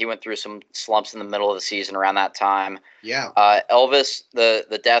him, and he went through some slumps in the middle of the season around that time. Yeah. Elvis,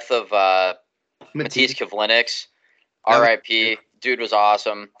 the death of Matisse Kivlenieks, R.I.P. Dude was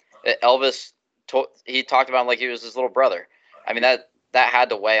awesome. Elvis, he talked about him like he was his little brother. I mean, that had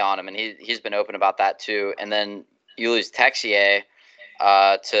to weigh on him, and he's been open about that too. And then you lose Texier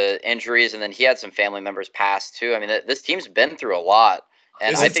to injuries, and then he had some family members pass too. I mean, this team's been through a lot,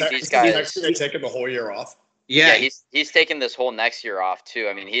 and I think these guys Texier taking the whole year off. Yeah, he's taking this whole next year off too.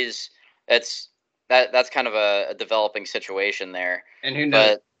 I mean, that's kind of a developing situation there. And who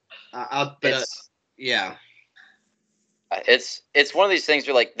knows? Yeah, it's one of these things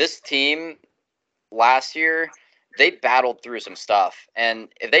where like this team last year, they battled through some stuff, and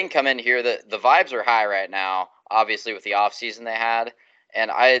if they can come in here, the vibes are high right now, obviously with the offseason they had,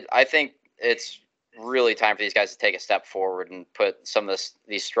 and I think it's really time for these guys to take a step forward and put some of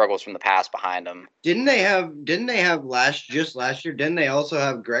these struggles from the past behind them. Didn't they have last year? Didn't they also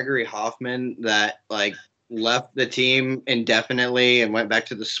have Gregory Hoffman that like left the team indefinitely and went back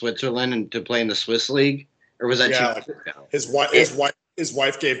to the Switzerland and to play in the Swiss league? Or was that his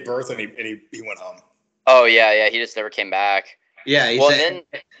wife gave birth and he went home. Oh yeah, he just never came back. Yeah, then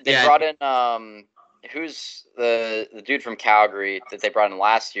they brought in who's the dude from Calgary that they brought in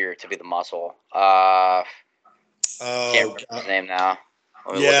last year to be the muscle. Can't remember his name now.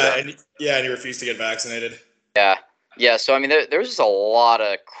 And he refused to get vaccinated. Yeah. So I mean, there's just a lot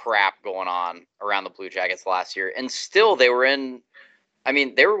of crap going on around the Blue Jackets last year, and still they were in. I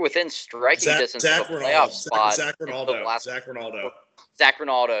mean, they were within striking distance of a playoff spot. Zach Ronaldo. Zach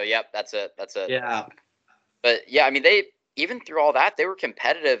Ronaldo. Yep, that's it. Yeah. But yeah, I mean, they even through all that, they were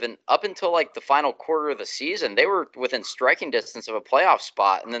competitive, and up until like the final quarter of the season, they were within striking distance of a playoff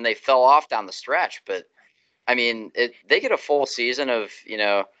spot, and then they fell off down the stretch. But I mean, they get a full season of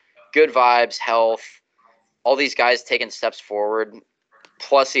good vibes, health, all these guys taking steps forward,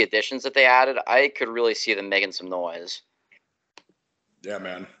 plus the additions that they added. I could really see them making some noise. Yeah,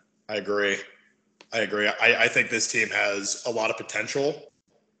 man, I agree. I think this team has a lot of potential.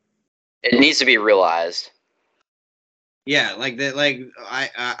 It needs to be realized. Yeah, like that. Like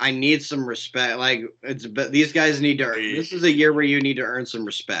I need some respect. Like but these guys need to earn. This is a year where you need to earn some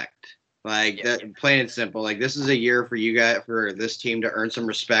respect. Like that, plain and simple. Like this is a year for you guys, for this team to earn some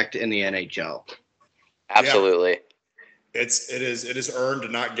respect in the NHL. Absolutely. Yeah. It is earned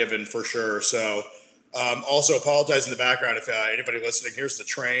and not given for sure. So, also apologize in the background if anybody listening. Here's the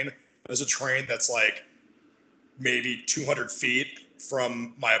train. There's a train that's like maybe 200 feet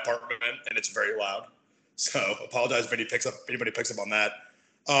from my apartment, and it's very loud. So apologize if anybody picks up on that.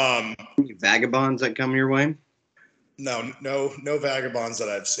 Any vagabonds that come your way? No vagabonds that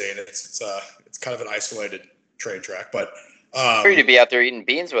I've seen. It's kind of an isolated train track, but free to be out there eating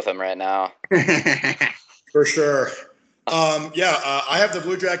beans with them right now. For sure. I have the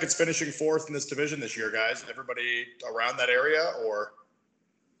Blue Jackets finishing 4th in this division this year, guys. Everybody around that area, or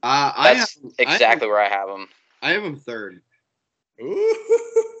that's exactly where I have them. I have them 3rd. Ooh.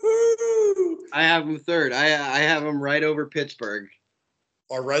 I have them 3rd. I have them right over Pittsburgh.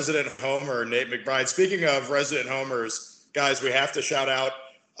 Our resident homer, Nate McBride. Speaking of resident homers, guys, we have to shout out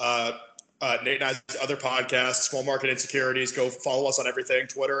Nate and I's other podcast, Small Market Insecurities. Go follow us on everything.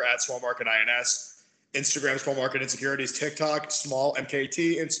 Twitter at Small Market INS, Instagram Small Market Insecurities, TikTok Small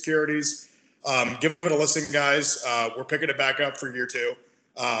MKT Insecurities. Give it a listen, guys. We're picking it back up for year 2.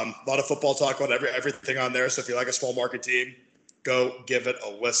 A lot of football talk about everything on there. So if you like a small market team, go give it a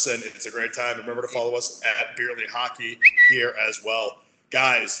listen. It's a great time. Remember to follow us at Beerly Hockey here as well.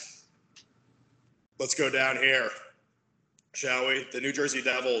 Guys, let's go down here, shall we? The New Jersey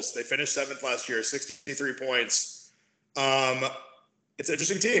Devils. They finished 7th last year, 63 points. It's an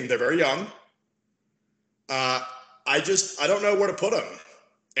interesting team. They're very young. I don't know where to put them.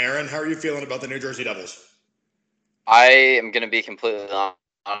 Aaron, how are you feeling about the New Jersey Devils? I am going to be completely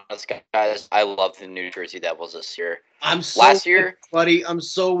honest, guys. I love the New Jersey Devils this year. Last year, buddy, I'm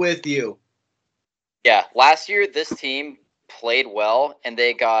so with you. Yeah, last year this team played well, and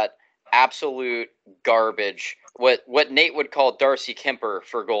they got absolute garbage. What Nate would call Darcy Kemper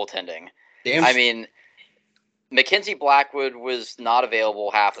for goaltending. I mean, Mackenzie Blackwood was not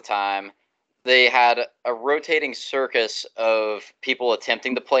available half the time. They had a rotating circus of people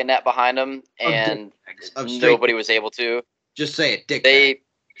attempting to play net behind them, and nobody was able to. Just say it, dick.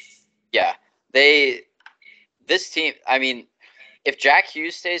 This team, I mean, if Jack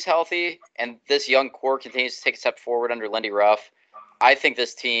Hughes stays healthy and this young core continues to take a step forward under Lindy Ruff, I think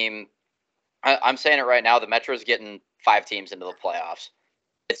this team, I'm saying it right now, the Metro's getting 5 teams into the playoffs.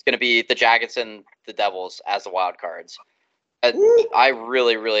 It's going to be the Jackets and the Devils as the wild cards. I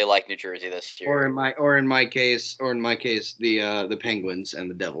really, really like New Jersey this year. Or in my case, the Penguins and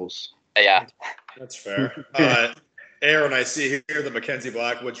the Devils. Yeah, that's fair. Aaron, I see here the Mackenzie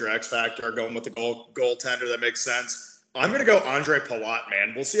Blackwood's your X factor, going with the goaltender. That makes sense. I'm going to go Andre Palat,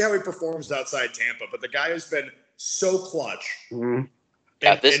 man. We'll see how he performs outside Tampa, but the guy has been so clutch. Mm-hmm.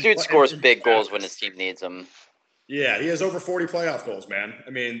 Yeah, this dude scores big goals when his team needs him. Yeah, he has over 40 playoff goals, man. I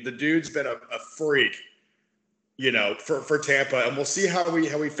mean, the dude's been a freak, for Tampa, and we'll see how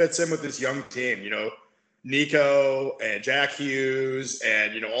he fits in with this young team. Nico and Jack Hughes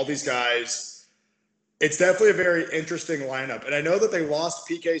and all these guys. It's definitely a very interesting lineup, and I know that they lost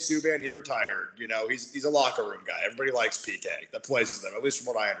PK Subban. He's retired. He's a locker room guy. Everybody likes PK that plays with them, at least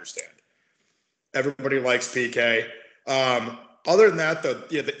from what I understand. Everybody likes PK. Other than that, though,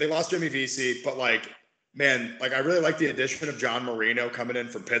 yeah, they lost Jimmy Vesey, but I really like the addition of John Marino coming in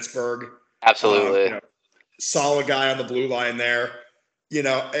from Pittsburgh. Absolutely. Solid guy on the blue line there.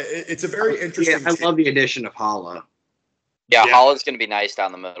 It's a very interesting team. I love the addition of Holla. Yeah, Holla's going to be nice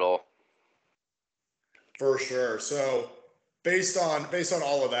down the middle. For sure. So based on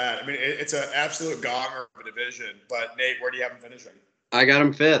all of that, I mean, it's an absolute gonger of a division. But Nate, where do you have him finishing? I got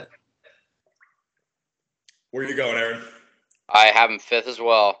him 5th. Where are you going, Aaron? I have him 5th as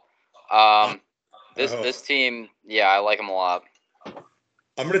well. This team, yeah, I like him a lot.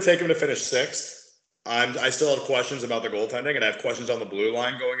 I'm going to take him to finish 6th. I still have questions about the goaltending, and I have questions on the blue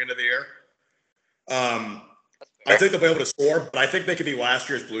line going into the year. I think they'll be able to score, but I think they could be last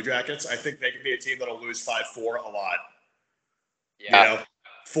year's Blue Jackets. I think they could be a team that'll lose 5-4 a lot. Yeah.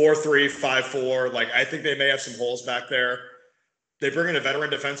 4-3, 5-4. I think they may have some holes back there. They bring in a veteran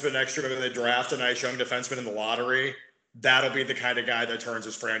defenseman next year. Maybe they draft a nice young defenseman in the lottery. That'll be the kind of guy that turns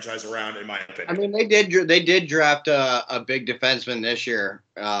his franchise around, in my opinion. I mean, they did draft a big defenseman this year.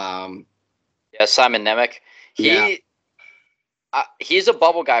 Simon Nemec. He's a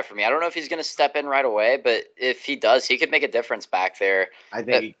bubble guy for me. I don't know if he's going to step in right away, but if he does, he could make a difference back there. I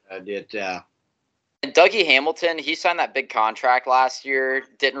think he did, yeah. And Dougie Hamilton, he signed that big contract last year.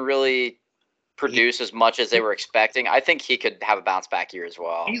 Didn't really produce as much as they were expecting. I think he could have a bounce back year as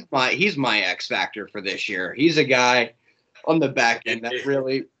well. He's my X factor for this year. He's a guy on the back end that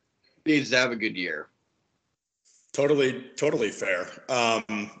really needs to have a good year. Totally fair.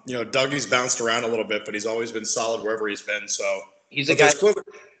 Dougie's bounced around a little bit, but he's always been solid wherever he's been. So he's a guy.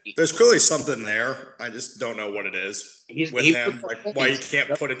 There's clearly something there. I just don't know what it is with him. Why he can't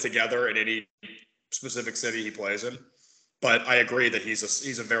put it together in any specific city he plays in. But I agree that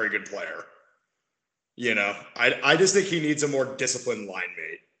he's a very good player. I just think he needs a more disciplined line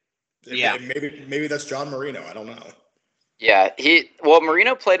mate. Yeah. Maybe that's John Marino. I don't know. Yeah,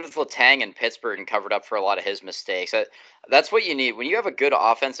 Marino played with Letang in Pittsburgh and covered up for a lot of his mistakes. That's what you need. When you have a good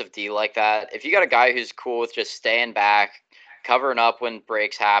offensive D like that, if you got a guy who's cool with just staying back, covering up when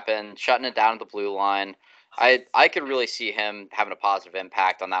breaks happen, shutting it down at the blue line, I could really see him having a positive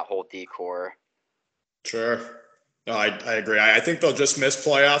impact on that whole D core. Sure. No, I agree. I think they'll just miss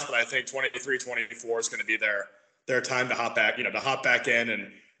playoffs, but I think 23-24 is going to be their time to hop back, to hop back in. And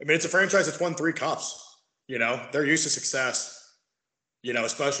I mean, it's a franchise that's won 3 cups. They're used to success,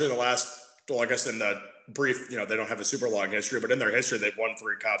 especially in the last, well, I guess in the brief, they don't have a super long history, but in their history, they've won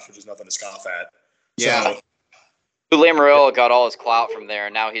 3 cups, which is nothing to scoff at. Yeah. So, Lamoriello got all his clout from there,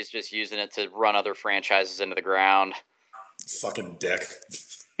 and now he's just using it to run other franchises into the ground. Fucking dick.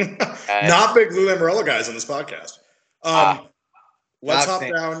 Not big Lou Lamoriello guys on this podcast. Let's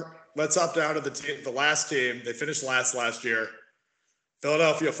hop down to the last team. They finished last year.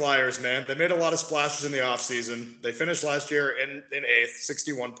 Philadelphia Flyers, man. They made a lot of splashes in the offseason. They finished last year in 8th,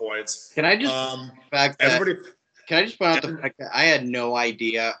 61 points. Can I just Everybody. Can I just point out the fact that I had no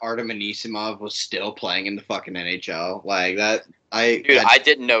idea Artem Anisimov was still playing in the fucking NHL like that? I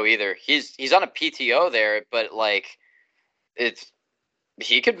didn't know either. He's on a PTO there, but like,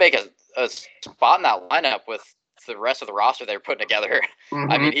 he could make a spot in that lineup with the rest of the roster they're putting together.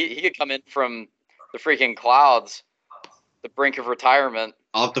 Mhm. I mean, he could come in from the freaking clouds, the brink of retirement.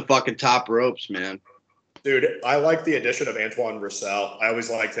 Off the fucking top ropes, man. Dude, I like the addition of Antoine Roussel. I always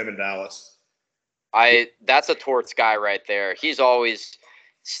liked him in Dallas. That's a Torts guy right there. He's always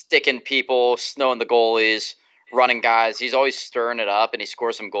sticking people, snowing the goalies, running guys. He's always stirring it up, and he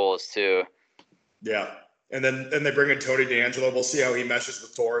scores some goals too. Yeah. And then they bring in Tony DeAngelo. We'll see how he meshes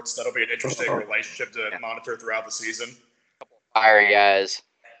with Torts. That'll be an interesting relationship to monitor throughout the season. Fiery guys.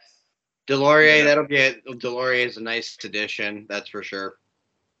 Delorier, Delorier is a nice addition, that's for sure.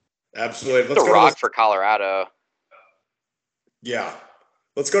 Absolutely. The Rock for Colorado. Yeah.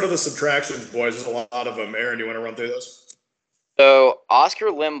 Let's go to the subtractions, boys. There's a lot of them. Aaron, you want to run through those? So Oscar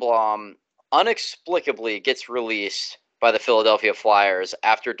Lindblom inexplicably gets released by the Philadelphia Flyers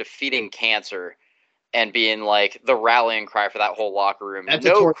after defeating cancer and being like the rallying cry for that whole locker room. That's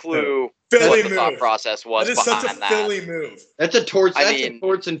no clue what the thought process was behind that. behind that. That is such a Philly move. That's a Torts. A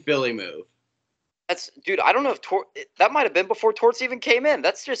Torts and Philly move. Dude, I don't know if that might have been before Torts even came in.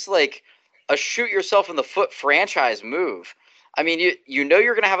 That's just like a shoot yourself in the foot franchise move. I mean, you know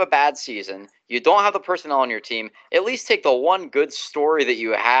you're going to have a bad season. You don't have the personnel on your team. At least take the one good story that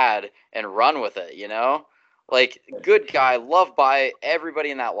you had and run with it, you know? Like, good guy, loved by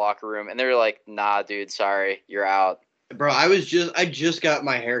everybody in that locker room. And they're like, nah, dude, sorry, you're out. Bro, I just got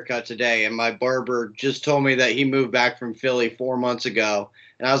my haircut today, and my barber just told me that he moved back from Philly 4 months ago.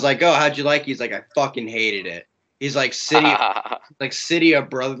 And I was like, oh, how'd you like it? He's like, I fucking hated it. He's like, city of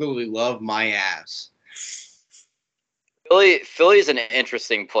brotherly love, my ass. Philly's an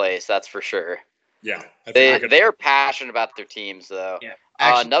interesting place, that's for sure. Yeah. They're passionate about their teams, though. Yeah.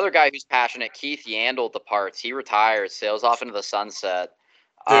 Actually, another guy who's passionate, Keith Yandel, departs. He retires, sails off into the sunset.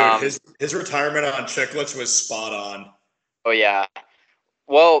 Dude, his retirement on Chicklets was spot on. Oh, yeah.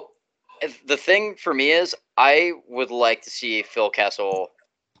 Well, the thing for me is I would like to see Phil Kessel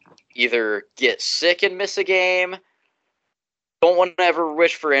either get sick and miss a game. Don't want to ever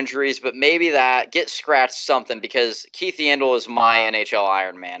wish for injuries, but maybe get scratched something, because Keith Yandel is my NHL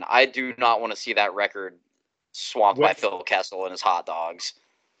Iron Man. I do not want to see that record swamped by Phil Kessel and his hot dogs.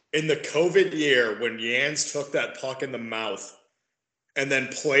 In the COVID year, when Yans took that puck in the mouth and then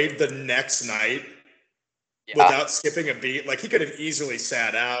played the next night without skipping a beat, like, he could have easily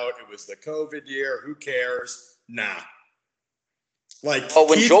sat out. It was the COVID year. Who cares? Nah. Like, well,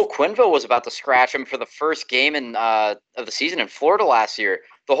 when Joel Quenneville was about to scratch him for the first game of the season in Florida last year,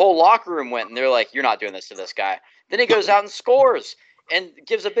 the whole locker room went, and they're like, you're not doing this to this guy. Then he goes out and scores and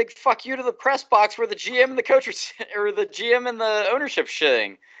gives a big fuck you to the press box where the GM and the coach or the GM and the ownership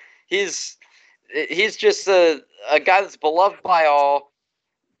shitting. He's just a guy that's beloved by all.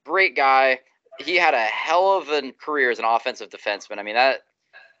 Great guy. He had a hell of a career as an offensive defenseman. I mean, that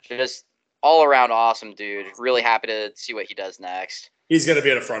just all around awesome dude. Really happy to see what he does next. He's going to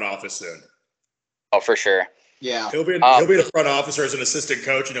be in a front office soon. Oh, for sure. Yeah. He'll be in the front office or as an assistant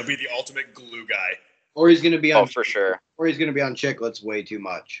coach, and he'll be the ultimate glue guy. Or he's going to be on. Oh, for sure. Or he's going to be on Chicklets way too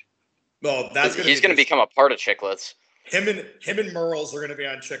much. Well, he's going to become a part of Chicklets. Him and Merles are going to be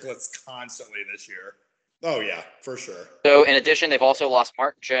on Chicklets constantly this year. Oh yeah, for sure. So in addition, they've also lost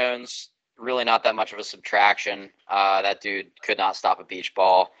Mark Jones. Really not that much of a subtraction. That dude could not stop a beach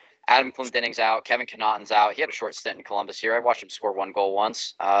ball. Adam Clendening's out. Kevin Connaughton's out. He had a short stint in Columbus here. I watched him score one goal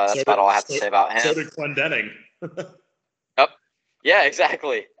once. That's about all I have to say about him. So did Clendening. Yep. Yeah,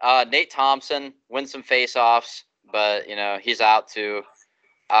 exactly. Nate Thompson wins some faceoffs, but he's out too.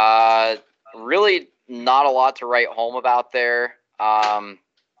 Really not a lot to write home about there.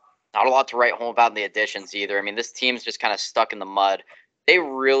 Not a lot to write home about in the additions either. I mean, this team's just kind of stuck in the mud. They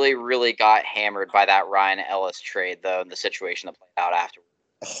really, really got hammered by that Ryan Ellis trade, though, and the situation that played out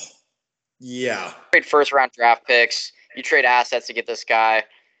afterwards. Yeah. You trade first-round draft picks. You trade assets to get this guy,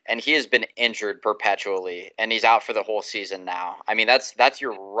 and he has been injured perpetually, and he's out for the whole season now. I mean, that's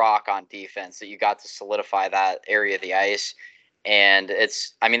your rock on defense that you got to solidify that area of the ice, and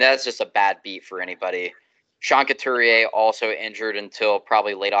that's just a bad beat for anybody. Sean Couturier also injured until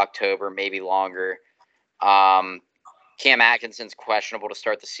probably late October, maybe longer. Cam Atkinson's questionable to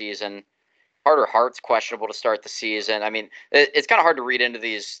start the season. Carter Hart's questionable to start the season. I mean, it's kind of hard to read into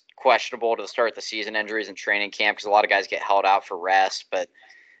these questionable to start the season injuries in training camp because a lot of guys get held out for rest, but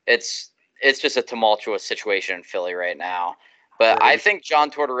it's just a tumultuous situation in Philly right now. But I think John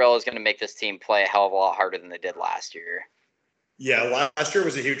Tortorella is going to make this team play a hell of a lot harder than they did last year. Yeah, last year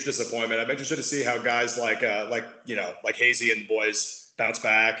was a huge disappointment. I'm interested to see how guys like Hazy and the boys bounce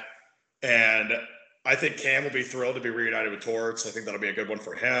back. And I think Cam will be thrilled to be reunited with Torts. I think that'll be a good one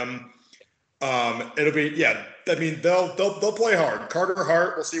for him. It'll be, yeah. I mean, they'll play hard. Carter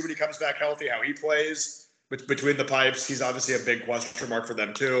Hart, we'll see when he comes back healthy how he plays between the pipes. He's obviously a big question mark for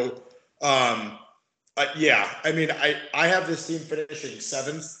them too. Yeah, I mean, I have this team finishing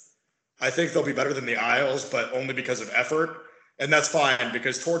 7th. I think they'll be better than the Isles, but only because of effort. And that's fine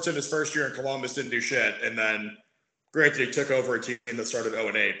because Torts in his first year in Columbus didn't do shit. And then, granted, he took over a team that started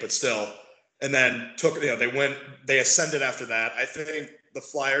 0-8, but still. And then they ascended after that. I think the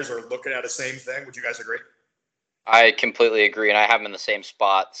Flyers are looking at the same thing. Would you guys agree? I completely agree, and I have them in the same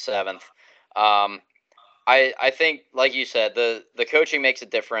spot, 7th. I think, like you said, the coaching makes a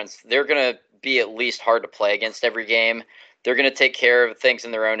difference. They're going to be at least hard to play against every game. They're going to take care of things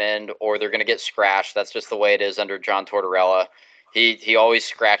in their own end, or they're going to get scratched. That's just the way it is under John Tortorella. He always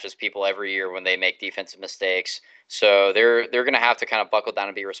scratches people every year when they make defensive mistakes. So they're going to have to kind of buckle down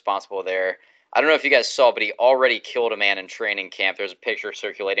and be responsible there. I don't know if you guys saw, but he already killed a man in training camp. There's a picture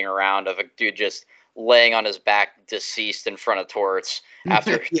circulating around of a dude just laying on his back, deceased in front of Torts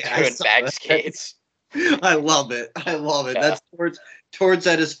after doing bag skates. I love it. Yeah. That's Torts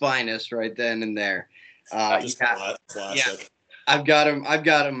at his finest right then and there. Classic. I've got him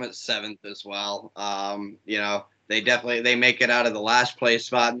at 7th as well. They make it out of the last place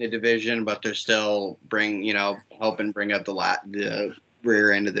spot in the division, but they're still helping bring up the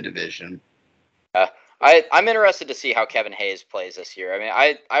rear end of the division. I'm interested to see how Kevin Hayes plays this year. I mean,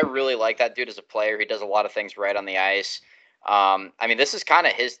 I really like that dude as a player. He does a lot of things right on the ice. I mean, this is kind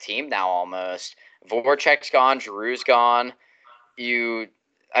of his team now almost. Voracek's gone, Giroux's gone.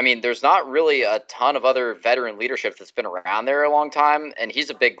 There's not really a ton of other veteran leadership that's been around there a long time, and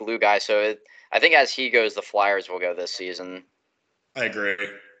he's a big glue guy. So I think as he goes, the Flyers will go this season. I agree.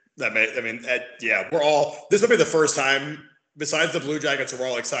 This will be the first time, besides the Blue Jackets, we're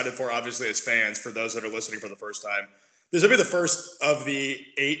all excited for, obviously, as fans, for those that are listening for the first time. This will be the first of the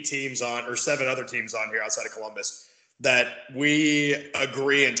 8 teams on, or 7 other teams on here outside of Columbus, that we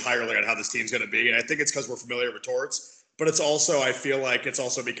agree entirely on how this team's going to be. And I think it's because we're familiar with Torts, but it's also, I feel like it's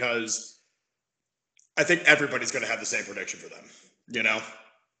also because I think everybody's going to have the same prediction for them, you know?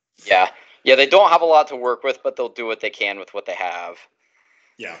 Yeah. Yeah, they don't have a lot to work with, but they'll do what they can with what they have.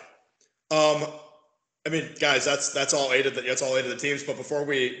 Yeah. Guys, that's all 8 of the teams. But before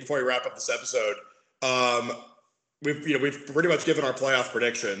we wrap up this episode, we've pretty much given our playoff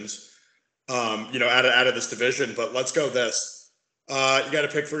predictions. Out of this division. But let's go this. You got to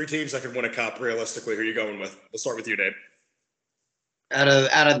pick 3 teams that can win a cup realistically. Who are you going with? We'll start with you, Dave. Out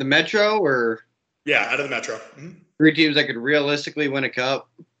of the Metro, or? Yeah, out of the Metro. Mm-hmm. 3 teams that could realistically win a cup.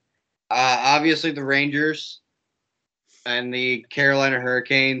 Obviously, the Rangers and the Carolina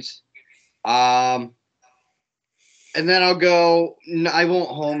Hurricanes. And then I'll go. I won't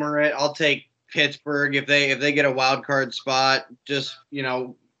homer it. I'll take Pittsburgh if they get a wild card spot. Just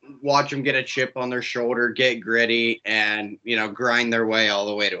watch them get a chip on their shoulder, get gritty, and grind their way all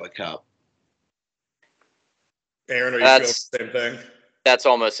the way to a cup. Aaron, are you feeling the same thing? That's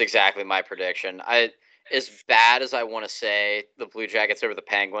almost exactly my prediction. As bad as I want to say the Blue Jackets over the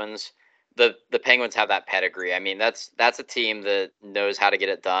Penguins, the Penguins have that pedigree. I mean, that's a team that knows how to get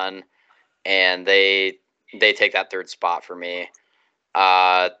it done, and they take that 3rd spot for me.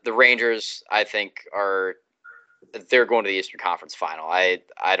 The Rangers, I think, they're going to the Eastern Conference Final. I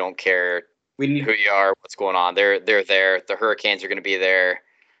don't care who you are, what's going on. They're there. The Hurricanes are going to be there.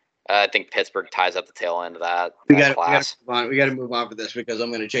 I think Pittsburgh ties up the tail end of that class. We got to move on for this because I'm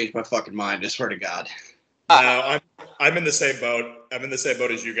going to change my fucking mind. I swear to God. No, I'm in the same boat. I'm in the same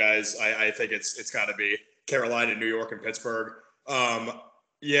boat as you guys. I think it's got to be Carolina, New York, and Pittsburgh.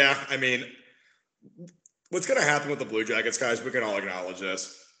 Yeah, I mean, what's going to happen with the Blue Jackets, guys? We can all acknowledge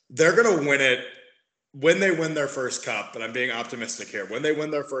this. They're going to win it when they win their first cup. But I'm being optimistic here. When they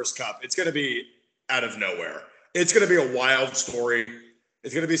win their first cup, it's going to be out of nowhere. It's going to be a wild story.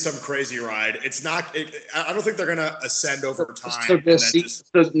 It's going to be some crazy ride. It's not. I don't think they're going to ascend over time.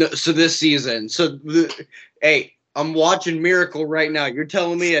 So this season. Hey, I'm watching Miracle right now. You're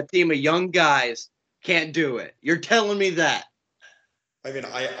telling me a team of young guys can't do it. You're telling me that. I mean,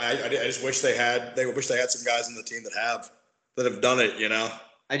 I just wish they had. They wish they had some guys in the team that have done it.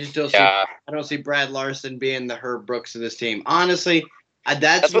 I just don't see. I don't see Brad Larson being the Herb Brooks of this team. Honestly,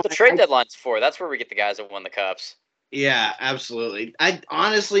 that's what the trade deadline's for. That's where we get the guys that won the cups. Yeah, absolutely.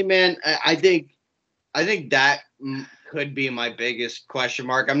 Honestly, man, I think that could be my biggest question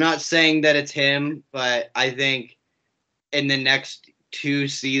mark. I'm not saying that it's him, but I think in the next 2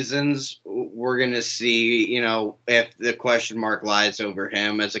 seasons, we're going to see, if the question mark lies over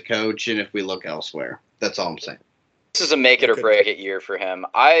him as a coach and if we look elsewhere. That's all I'm saying. This is a make it or break it year for him.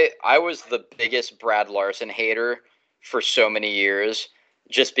 I was the biggest Brad Larson hater for so many years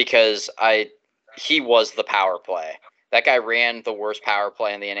just because he was the power play. That guy ran the worst power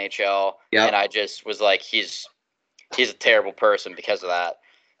play in the NHL, and I just was like, he's a terrible person because of that.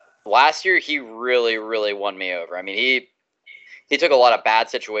 Last year, he really, really won me over. I mean, he took a lot of bad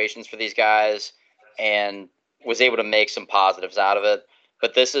situations for these guys and was able to make some positives out of it.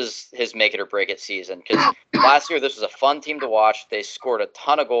 But this is his make it or break it season because last year this was a fun team to watch. They scored a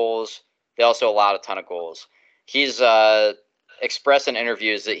ton of goals. They also allowed a ton of goals. He's expressed in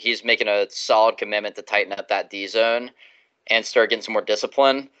interviews that he's making a solid commitment to tighten up that D zone and start getting some more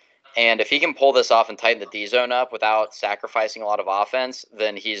discipline. And if he can pull this off and tighten the D zone up without sacrificing a lot of offense,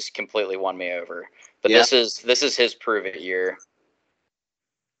 then he's completely won me over. But this is his prove it year.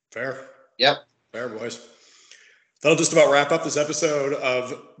 Fair. Yep. Fair, boys. That'll just about wrap up this episode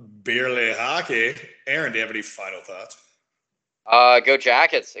of Beerly Hockey. Aaron, do you have any final thoughts? Go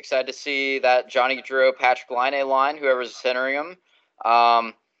Jackets. Excited to see that Johnny Gaudreau, Patrick Laine line, whoever's centering him.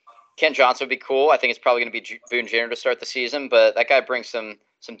 Kent Johnson would be cool. I think it's probably going to be Boone Jenner to start the season, but that guy brings some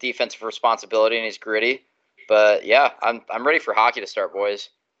defensive responsibility and he's gritty. But yeah, I'm ready for hockey to start, boys.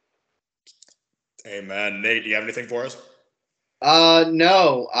 Amen. Nate, do you have anything for us?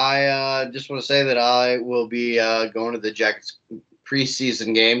 No, I just want to say that I will be going to the Jackets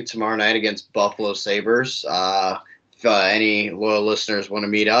preseason game tomorrow night against Buffalo Sabres. If any loyal listeners want to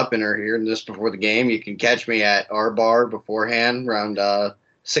meet up and are hearing this before the game, you can catch me at our bar beforehand around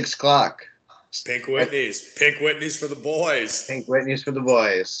 6 o'clock. Pink Whitney's. Pink Whitney's for the boys. Pink Whitney's for the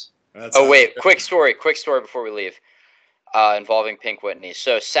boys. Wait, quick story before we leave involving Pink Whitney.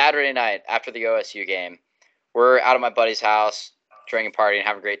 So Saturday night after the OSU game, we're out at my buddy's house, drinking, partying,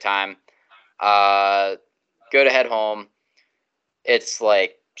 having a great time. Go to head home. It's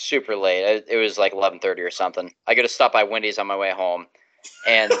like super late. It was like 11:30 or something. I go to stop by Wendy's on my way home.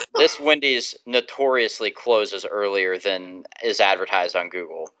 And this Wendy's notoriously closes earlier than is advertised on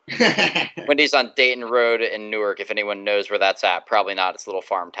Google. Wendy's on Dayton Road in Newark, if anyone knows where that's at. Probably not. It's a little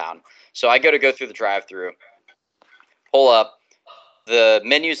farm town. So I go through the drive-thru, pull up. The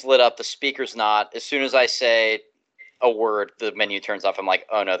menu's lit up. The speaker's not. As soon as I say a word, the menu turns off. I'm like,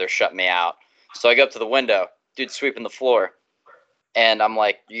 oh, no, they're shutting me out. So I go up to the window. Dude's sweeping the floor. And I'm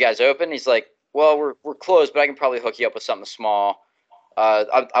like, you guys open? He's like, well, we're closed, but I can probably hook you up with something small.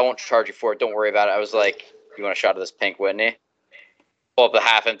 I won't charge you for it. Don't worry about it. I was like, you want a shot of this Pink Whitney? Pull up the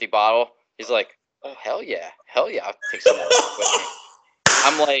half-empty bottle. He's like, oh, hell yeah. Hell yeah. I'll take some of that Pink Whitney.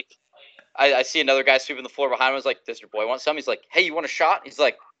 I'm like, I see another guy sweeping the floor behind him. I was like, does your boy want some? He's like, hey, you want a shot? He's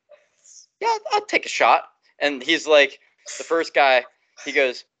like, yeah, I'll take a shot. And he's like, the first guy, he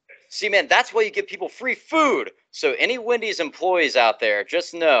goes, see, man, that's why you give people free food. So any Wendy's employees out there,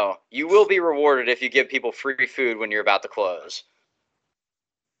 just know you will be rewarded if you give people free food when you're about to close.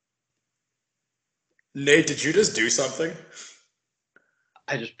 Nate, did you just do something?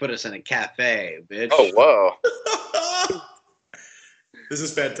 I just put us in a cafe, bitch. Oh, whoa. This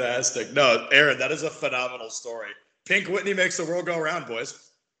is fantastic. No, Aaron, that is a phenomenal story. Pink Whitney makes the world go around,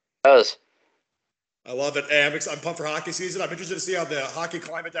 boys. It does. I love it. Hey, I'm pumped for hockey season. I'm interested to see how the hockey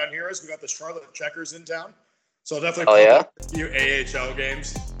climate down here is. We got the Charlotte Checkers in town. So I'll definitely a few AHL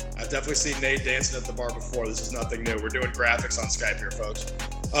games. I've definitely seen Nate dancing at the bar before. This is nothing new. We're doing graphics on Skype here, folks.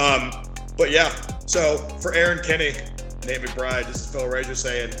 But yeah, so for Aaron Kinney, Nate McBride, this is Phil Rager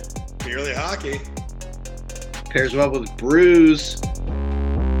saying, Beerly Hockey pairs well with Brews.